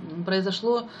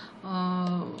произошло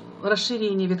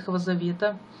расширение Ветхого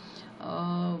Завета,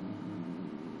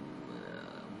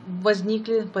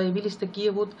 появились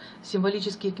такие вот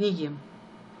символические книги.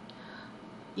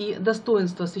 И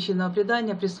достоинство священного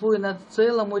предания присвоено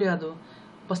целому ряду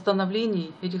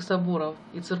постановлений этих соборов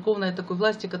и церковной такой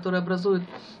власти, которая образует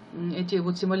эти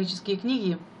вот символические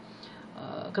книги,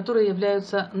 которые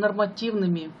являются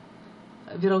нормативными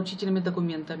вероучительными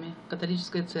документами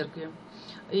католической церкви.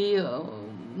 И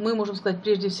мы можем сказать,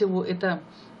 прежде всего, это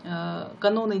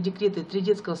каноны и декреты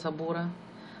Тридетского собора,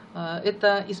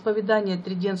 это исповедание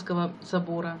Тридентского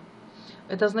собора,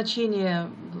 это значение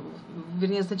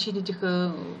вернее, значение этих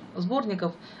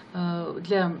сборников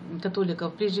для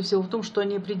католиков прежде всего в том, что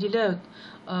они определяют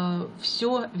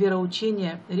все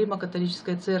вероучение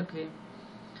Римо-католической церкви,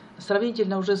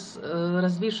 сравнительно уже с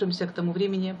развившимся к тому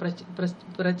времени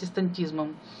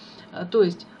протестантизмом. То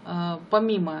есть,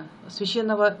 помимо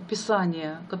Священного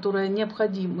Писания, которое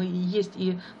необходимо есть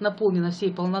и наполнено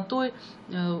всей полнотой,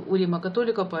 у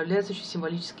Римо-католиков появляются еще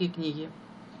символические книги,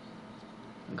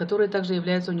 которые также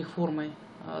являются у них формой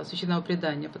священного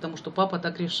предания, потому что папа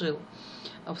так решил.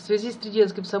 В связи с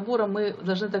Триденским собором мы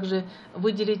должны также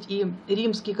выделить и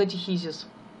римский катехизис,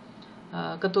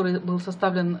 который был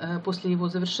составлен после его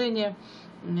завершения,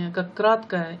 как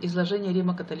краткое изложение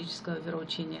Римо-католического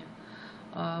вероучения.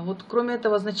 Вот, кроме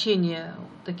этого, значение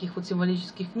таких вот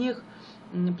символических книг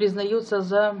признается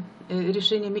за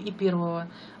решениями и Первого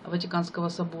Ватиканского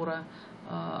собора.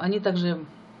 Они также,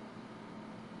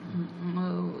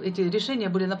 эти решения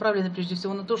были направлены прежде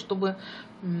всего на то, чтобы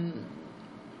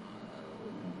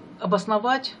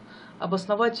обосновать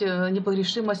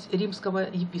непогрешимость римского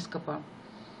епископа.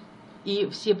 И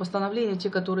все постановления, те,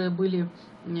 которые были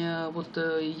вот,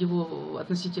 его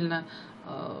относительно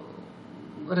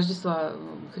Рождества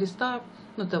Христа,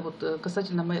 ну, это вот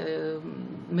касательно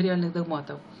мариальных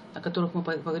догматов, о которых мы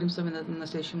поговорим с вами на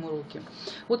следующем уроке.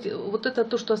 Вот это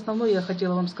то, что основное я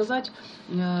хотела вам сказать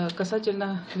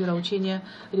касательно вероучения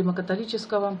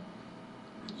Римо-католического.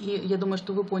 И я думаю,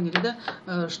 что вы поняли,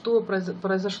 да, что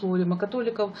произошло у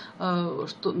римокатоликов,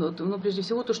 ну, прежде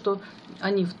всего то, что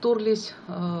они вторглись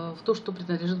в то, что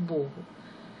принадлежит Богу.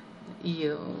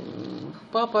 И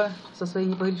папа со своей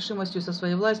непогрешимостью, со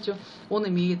своей властью, он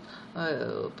имеет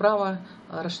право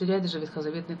расширять даже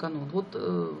ветхозаветный канон. Вот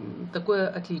такое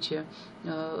отличие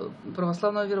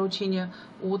православного вероучения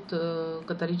от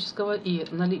католического и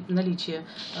наличие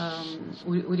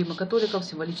у римокатоликов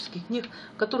символических книг,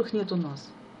 которых нет у нас.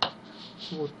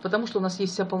 Вот. Потому что у нас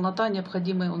есть вся полнота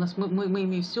необходимая, мы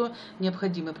имеем все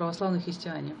необходимое, православные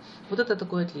христиане. Вот это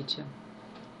такое отличие.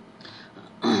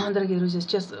 Дорогие друзья,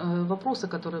 сейчас вопросы,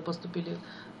 которые поступили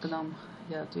к нам,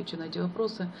 я отвечу на эти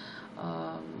вопросы.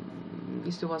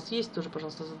 Если у вас есть, тоже,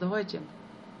 пожалуйста, задавайте.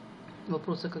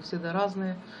 Вопросы, как всегда,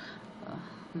 разные,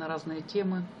 на разные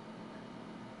темы.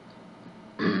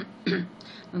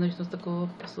 Начну с такого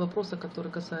вопроса,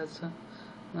 который касается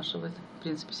нашего, в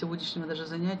принципе, сегодняшнего даже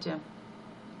занятия.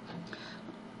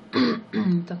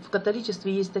 Так, в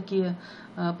католичестве есть такие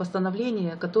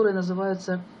постановления, которые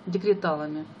называются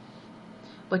декреталами.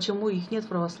 Почему их нет в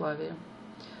православии?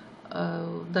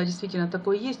 Да, действительно,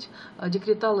 такое есть.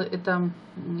 Декреталы – это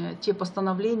те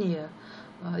постановления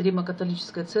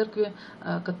Римо-католической церкви,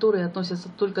 которые относятся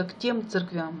только к тем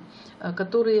церквям,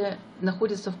 которые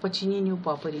находятся в подчинении у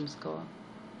Папы Римского.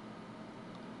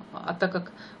 А так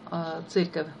как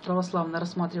церковь православная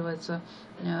рассматривается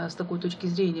с такой точки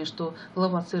зрения, что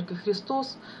глава церкви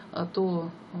Христос, то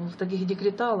в таких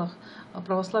декреталах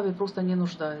православие просто не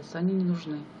нуждается, они не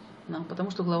нужны. Потому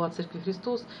что глава церкви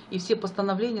Христос и все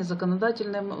постановления,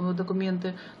 законодательные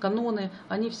документы, каноны,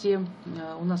 они все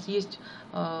у нас есть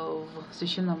в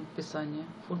Священном Писании,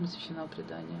 в форме священного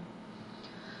предания.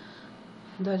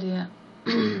 Далее,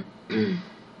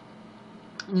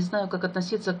 не знаю, как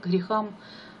относиться к грехам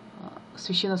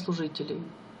священнослужителей.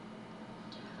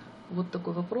 Вот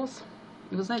такой вопрос.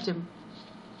 И вы знаете,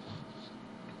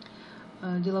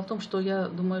 дело в том, что я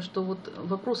думаю, что вот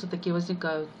вопросы такие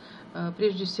возникают.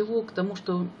 Прежде всего к тому,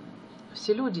 что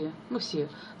все люди, мы все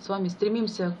с вами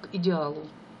стремимся к идеалу.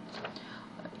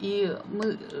 И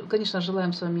мы, конечно,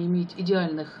 желаем с вами иметь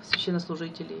идеальных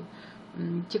священнослужителей,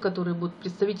 те, которые будут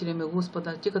представителями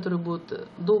Господа, те, которые будут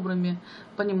добрыми,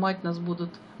 понимать нас будут,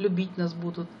 любить нас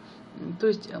будут. То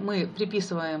есть мы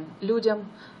приписываем людям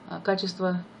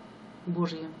качество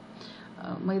Божье.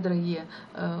 Мои дорогие,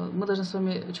 мы должны с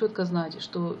вами четко знать,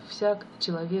 что всяк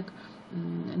человек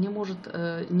не может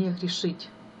не грешить.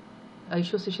 А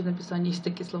еще в Священном Писании есть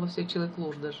такие слова, всяк человек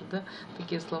ложь даже, да,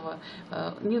 такие слова.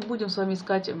 Не будем с вами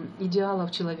искать идеала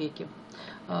в человеке.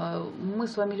 Мы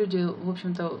с вами люди, в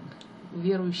общем-то,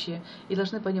 верующие, и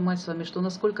должны понимать с вами, что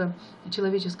насколько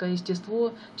человеческое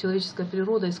естество, человеческая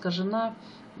природа искажена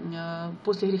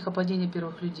после грехопадения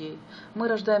первых людей. Мы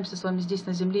рождаемся с вами здесь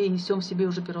на земле и несем в себе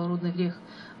уже первородный грех,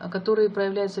 который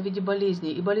проявляется в виде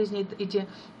болезней. И болезни эти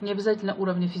не обязательно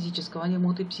уровня физического, они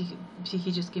могут и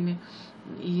психическими,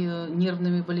 и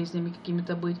нервными болезнями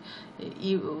какими-то быть.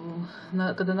 И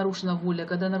когда нарушена воля,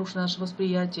 когда нарушено наше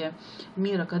восприятие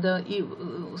мира, когда и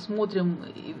смотрим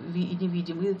и не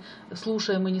видим, и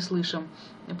слушаем и не слышим.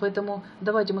 Поэтому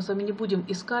давайте мы с вами не будем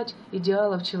искать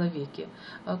идеала в человеке.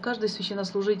 Каждый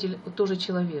священнослужитель тоже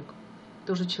человек.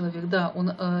 Тоже человек, да, он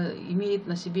имеет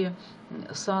на себе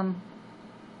сан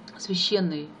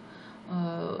священный.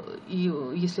 И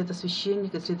если это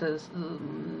священник, если это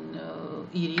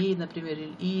иерей, например,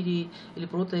 или ирий, или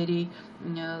протоиерей,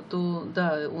 то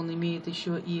да, он имеет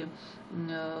еще и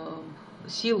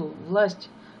силу, власть,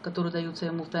 которая дается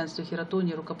ему в таинстве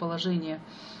хератонии, рукоположения.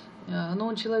 Но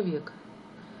он человек.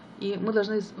 И мы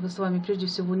должны с вами прежде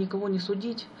всего никого не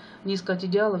судить, не искать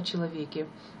идеала в человеке,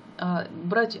 а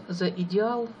брать за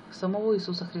идеал самого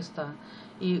Иисуса Христа.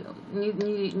 И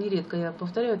нередко я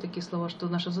повторяю такие слова, что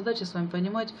наша задача с вами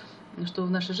понимать, что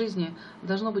в нашей жизни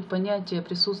должно быть понятие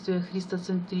присутствия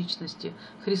христоцентричности.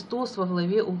 Христос во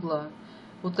главе угла.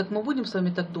 Вот как мы будем с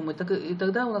вами так думать, и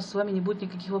тогда у нас с вами не будет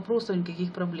никаких вопросов,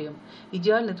 никаких проблем.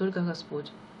 Идеальный только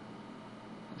Господь.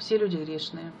 Все люди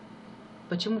грешные.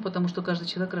 Почему? Потому что каждый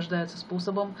человек рождается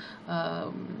способом,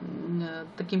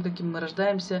 таким, каким мы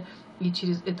рождаемся, и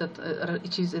через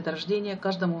это рождение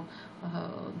каждому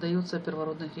дается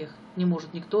первородный грех. Не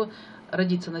может никто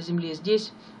родиться на земле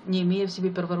здесь, не имея в себе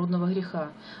первородного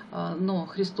греха. Но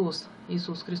Христос,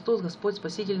 Иисус Христос, Господь,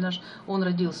 Спаситель наш, Он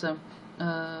родился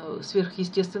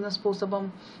сверхъестественным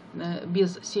способом,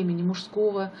 без семени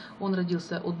мужского, Он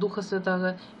родился от Духа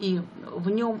Святого, и в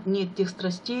Нем нет тех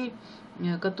страстей,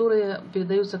 которые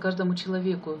передаются каждому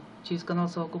человеку через канал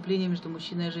совокупления между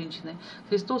мужчиной и женщиной.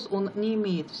 Христос, Он не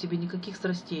имеет в себе никаких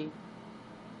страстей.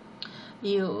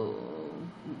 И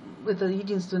это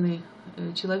единственный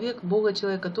человек,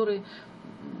 Бога-человек, который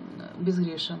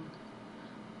безгрешен.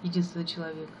 Единственный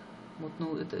человек. Вот,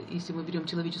 это, если мы берем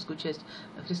человеческую часть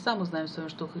Христа, мы знаем с вами,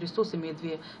 что Христос имеет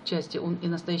две части. Он и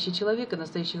настоящий человек, и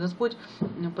настоящий Господь.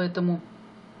 Поэтому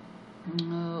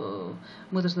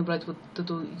мы должны брать вот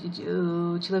эту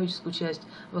человеческую часть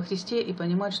во Христе и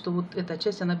понимать, что вот эта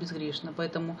часть, она безгрешна.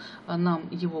 Поэтому нам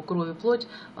Его кровь и плоть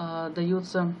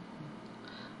дается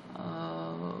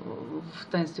в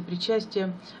таинстве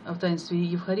причастия, в таинстве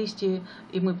Евхаристии,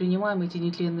 и мы принимаем эти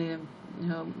нетленную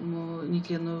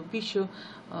пищу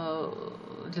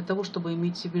для того, чтобы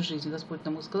иметь в себе жизнь. Господь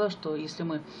нам сказал, что если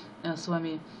мы с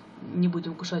вами не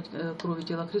будем кушать крови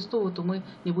тела Христова, то мы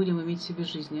не будем иметь в себе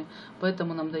жизни.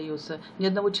 Поэтому нам дается ни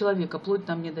одного человека, плоть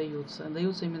нам не дается.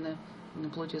 Дается именно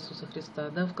плоть Иисуса Христа,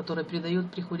 да, в которой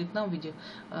приходит к нам в виде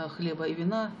хлеба и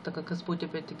вина, так как Господь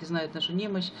опять-таки знает нашу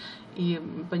немощь и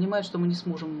понимает, что мы не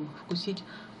сможем вкусить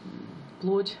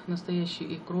плоть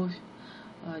настоящую и кровь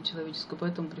человеческую,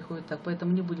 поэтому приходит так.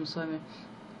 Поэтому не будем с вами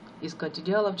искать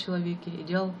идеала в человеке,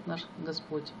 идеал наш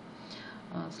Господь.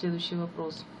 Следующий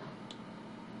вопрос.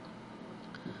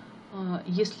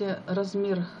 Если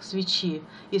размер свечи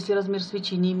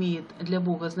не имеет для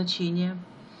Бога значения,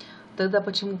 тогда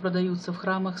почему продаются в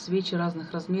храмах свечи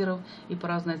разных размеров и по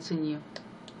разной цене?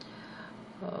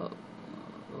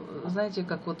 Знаете,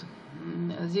 как вот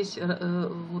здесь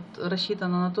вот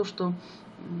рассчитано на то, что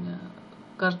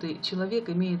каждый человек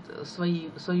имеет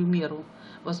свою меру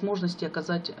возможности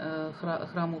оказать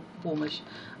храму помощь.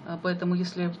 Поэтому,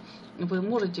 если вы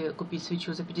можете купить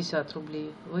свечу за 50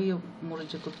 рублей, вы ее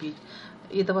можете купить.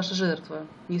 И это ваша жертва.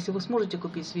 Если вы сможете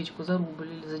купить свечку за рубль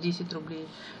или за 10 рублей,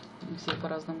 все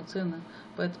по-разному цены,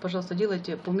 поэтому, пожалуйста,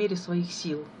 делайте по мере своих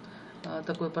сил.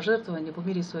 Такое пожертвование по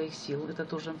мере своих сил. Это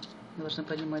тоже мы должны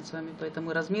понимать с вами.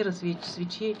 Поэтому и размеры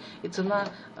свечей, и цена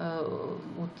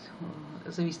вот,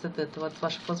 зависит от этого, от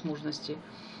ваших возможностей.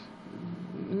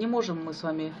 Не можем мы с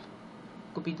вами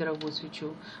купить дорогую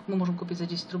свечу. Мы можем купить за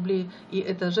 10 рублей, и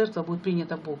эта жертва будет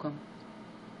принята Богом.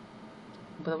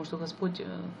 Потому что Господь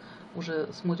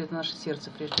уже смотрит на наше сердце,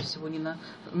 прежде всего, не на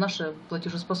нашу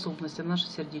платежеспособность, а на наше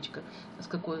сердечко. С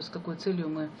какой целью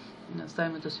мы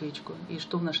ставим эту свечку. И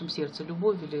что в нашем сердце,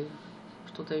 любовь или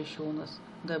что-то еще у нас.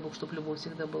 Дай Бог, чтобы любовь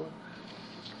всегда была.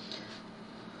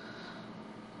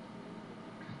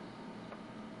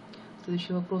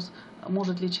 Следующий вопрос.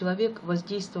 Может ли человек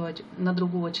воздействовать на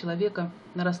другого человека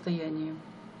на расстоянии?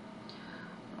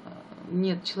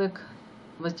 Нет, человек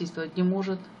воздействовать не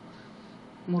может.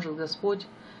 Может Господь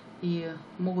и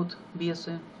могут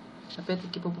бесы.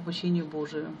 Опять-таки по попущению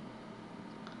Божию.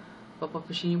 По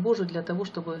попущению Божию для того,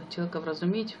 чтобы человека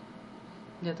вразумить,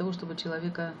 для того, чтобы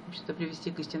человека вообще-то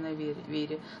привести к истинной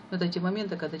вере. Но это те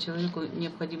моменты, когда человеку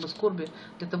необходимы скорби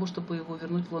для того, чтобы его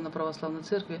вернуть в лоно православной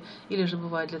церкви, или же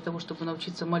бывает для того, чтобы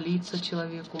научиться молиться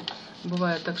человеку.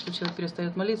 Бывает так, что человек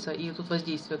перестает молиться, и тут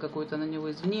воздействие какое-то на него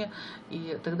извне,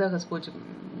 и тогда Господь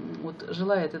вот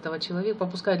желает этого человека,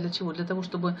 попускает для чего? Для того,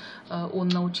 чтобы он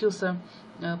научился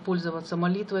пользоваться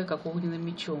молитвой как огненным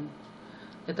мечом.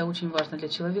 Это очень важно для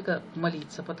человека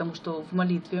молиться, потому что в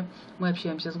молитве мы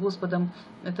общаемся с Господом,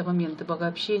 это моменты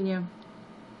богообщения,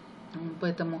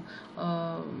 поэтому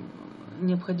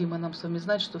необходимо нам с вами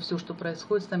знать, что все, что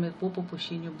происходит с нами, по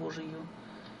попущению Божию.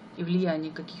 и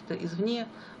влияний каких-то извне,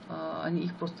 они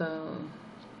их просто,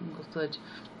 как сказать,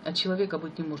 от человека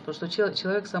быть не может. Потому что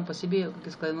человек сам по себе, как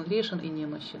я сказала, он грешен и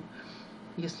немощен.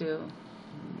 Если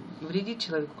вредит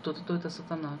человеку кто-то, то это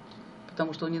сатана.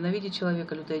 Потому что он ненавидит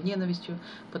человека лютой ненавистью,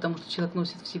 потому что человек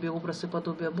носит в себе образ и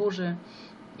подобие Божие.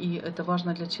 И это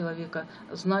важно для человека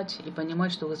знать и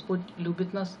понимать, что Господь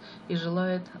любит нас и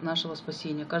желает нашего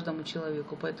спасения каждому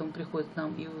человеку. Поэтому приходит к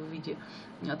нам и в виде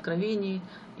откровений,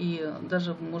 и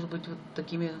даже, может быть,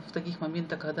 в таких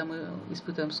моментах, когда мы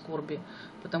испытываем скорби.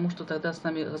 Потому что тогда с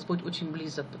нами Господь очень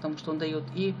близок, потому что Он дает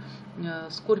и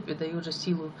скорбь, и дает же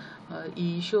силу. И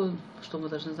еще, что мы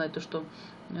должны знать, то что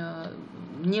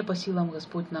не по силам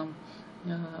Господь нам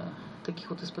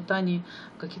таких вот испытаний,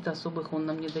 каких-то особых Он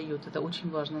нам не дает. Это очень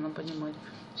важно нам понимать.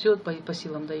 Все по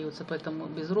силам дается, поэтому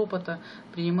без ропота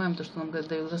принимаем то, что нам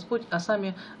дает Господь, а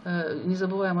сами не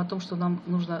забываем о том, что нам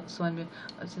нужно с вами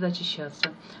всегда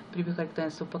очищаться, прибегать к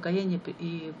таинству покаяния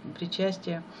и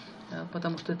причастия,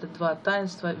 потому что это два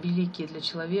таинства великие для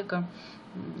человека,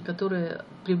 которые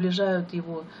приближают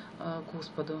его к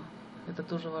Господу. Это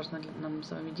тоже важно нам с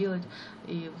вами делать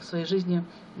и в своей жизни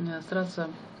стараться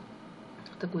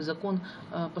такой закон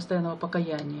постоянного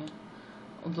покаяния.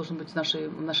 Он должен быть в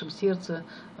нашем сердце,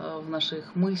 в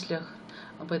наших мыслях.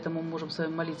 Поэтому мы можем с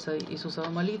вами молиться Иисусовой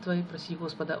молитвой, просить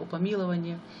Господа о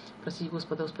помиловании, просить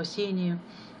Господа о спасении.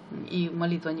 И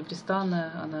молитва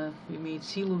непрестанная, она имеет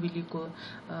силу великую.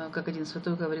 Как один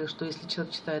святой говорил, что если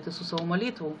человек читает Иисусову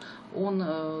молитву, он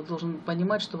должен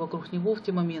понимать, что вокруг него в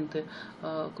те моменты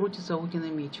крутится огненный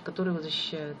меч, который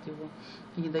защищает его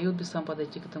и не дает бесам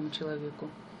подойти к этому человеку.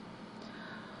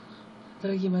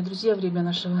 Дорогие мои друзья, время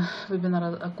нашего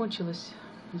вебинара закончилось.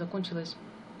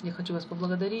 Я хочу вас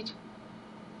поблагодарить,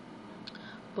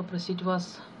 попросить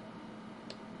вас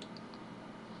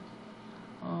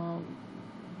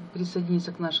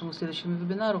присоединиться к нашему следующему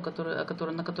вебинару, на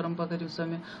котором мы поговорим с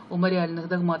вами о моральных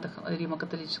догматах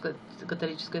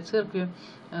Римо-католической церкви,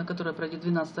 которая пройдет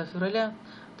 12 февраля,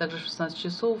 также в 16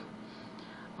 часов.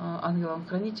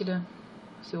 Ангела-хранителя.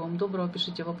 Всего вам доброго.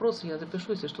 Пишите вопросы, я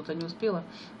запишу, если что-то не успела,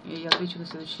 и я отвечу на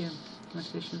следующее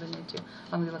занятие.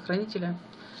 Ангела-хранителя.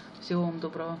 Всего вам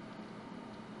доброго.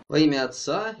 Во имя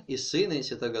Отца и Сына и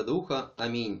Святого Духа.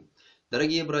 Аминь.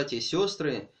 Дорогие братья и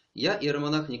сестры, я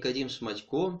иеромонах Никодим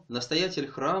Шматько, настоятель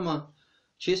храма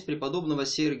в честь преподобного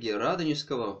Сергия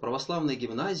Радонежского православной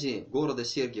гимназии города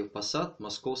Сергиев Посад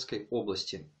Московской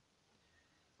области.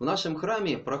 В нашем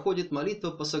храме проходит молитва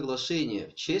по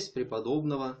соглашению в честь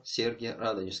преподобного Сергия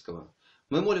Радонежского.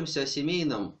 Мы молимся о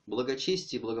семейном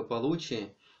благочестии и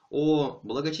благополучии, о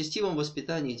благочестивом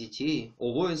воспитании детей,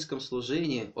 о воинском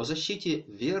служении, о защите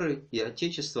веры и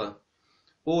Отечества,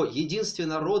 о единстве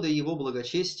народа и его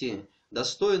благочестии,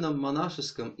 достойном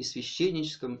монашеском и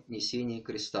священническом несении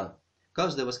креста.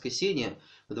 Каждое воскресенье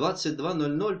в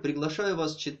 22:00 приглашаю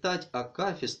вас читать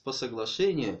акафист по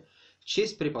соглашению в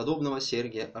честь преподобного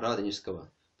Сергия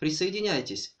Радонежского.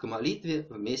 Присоединяйтесь к молитве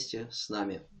вместе с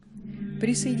нами.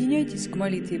 Присоединяйтесь к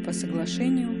молитве по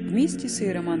соглашению вместе с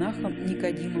иеромонахом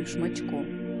Никодимом Шматько,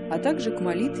 а также к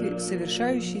молитве,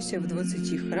 совершающейся в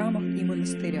 20 храмах и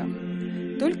монастырях.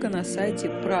 Только на сайте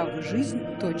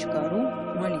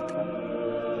ПравЖизнь.ру молитва.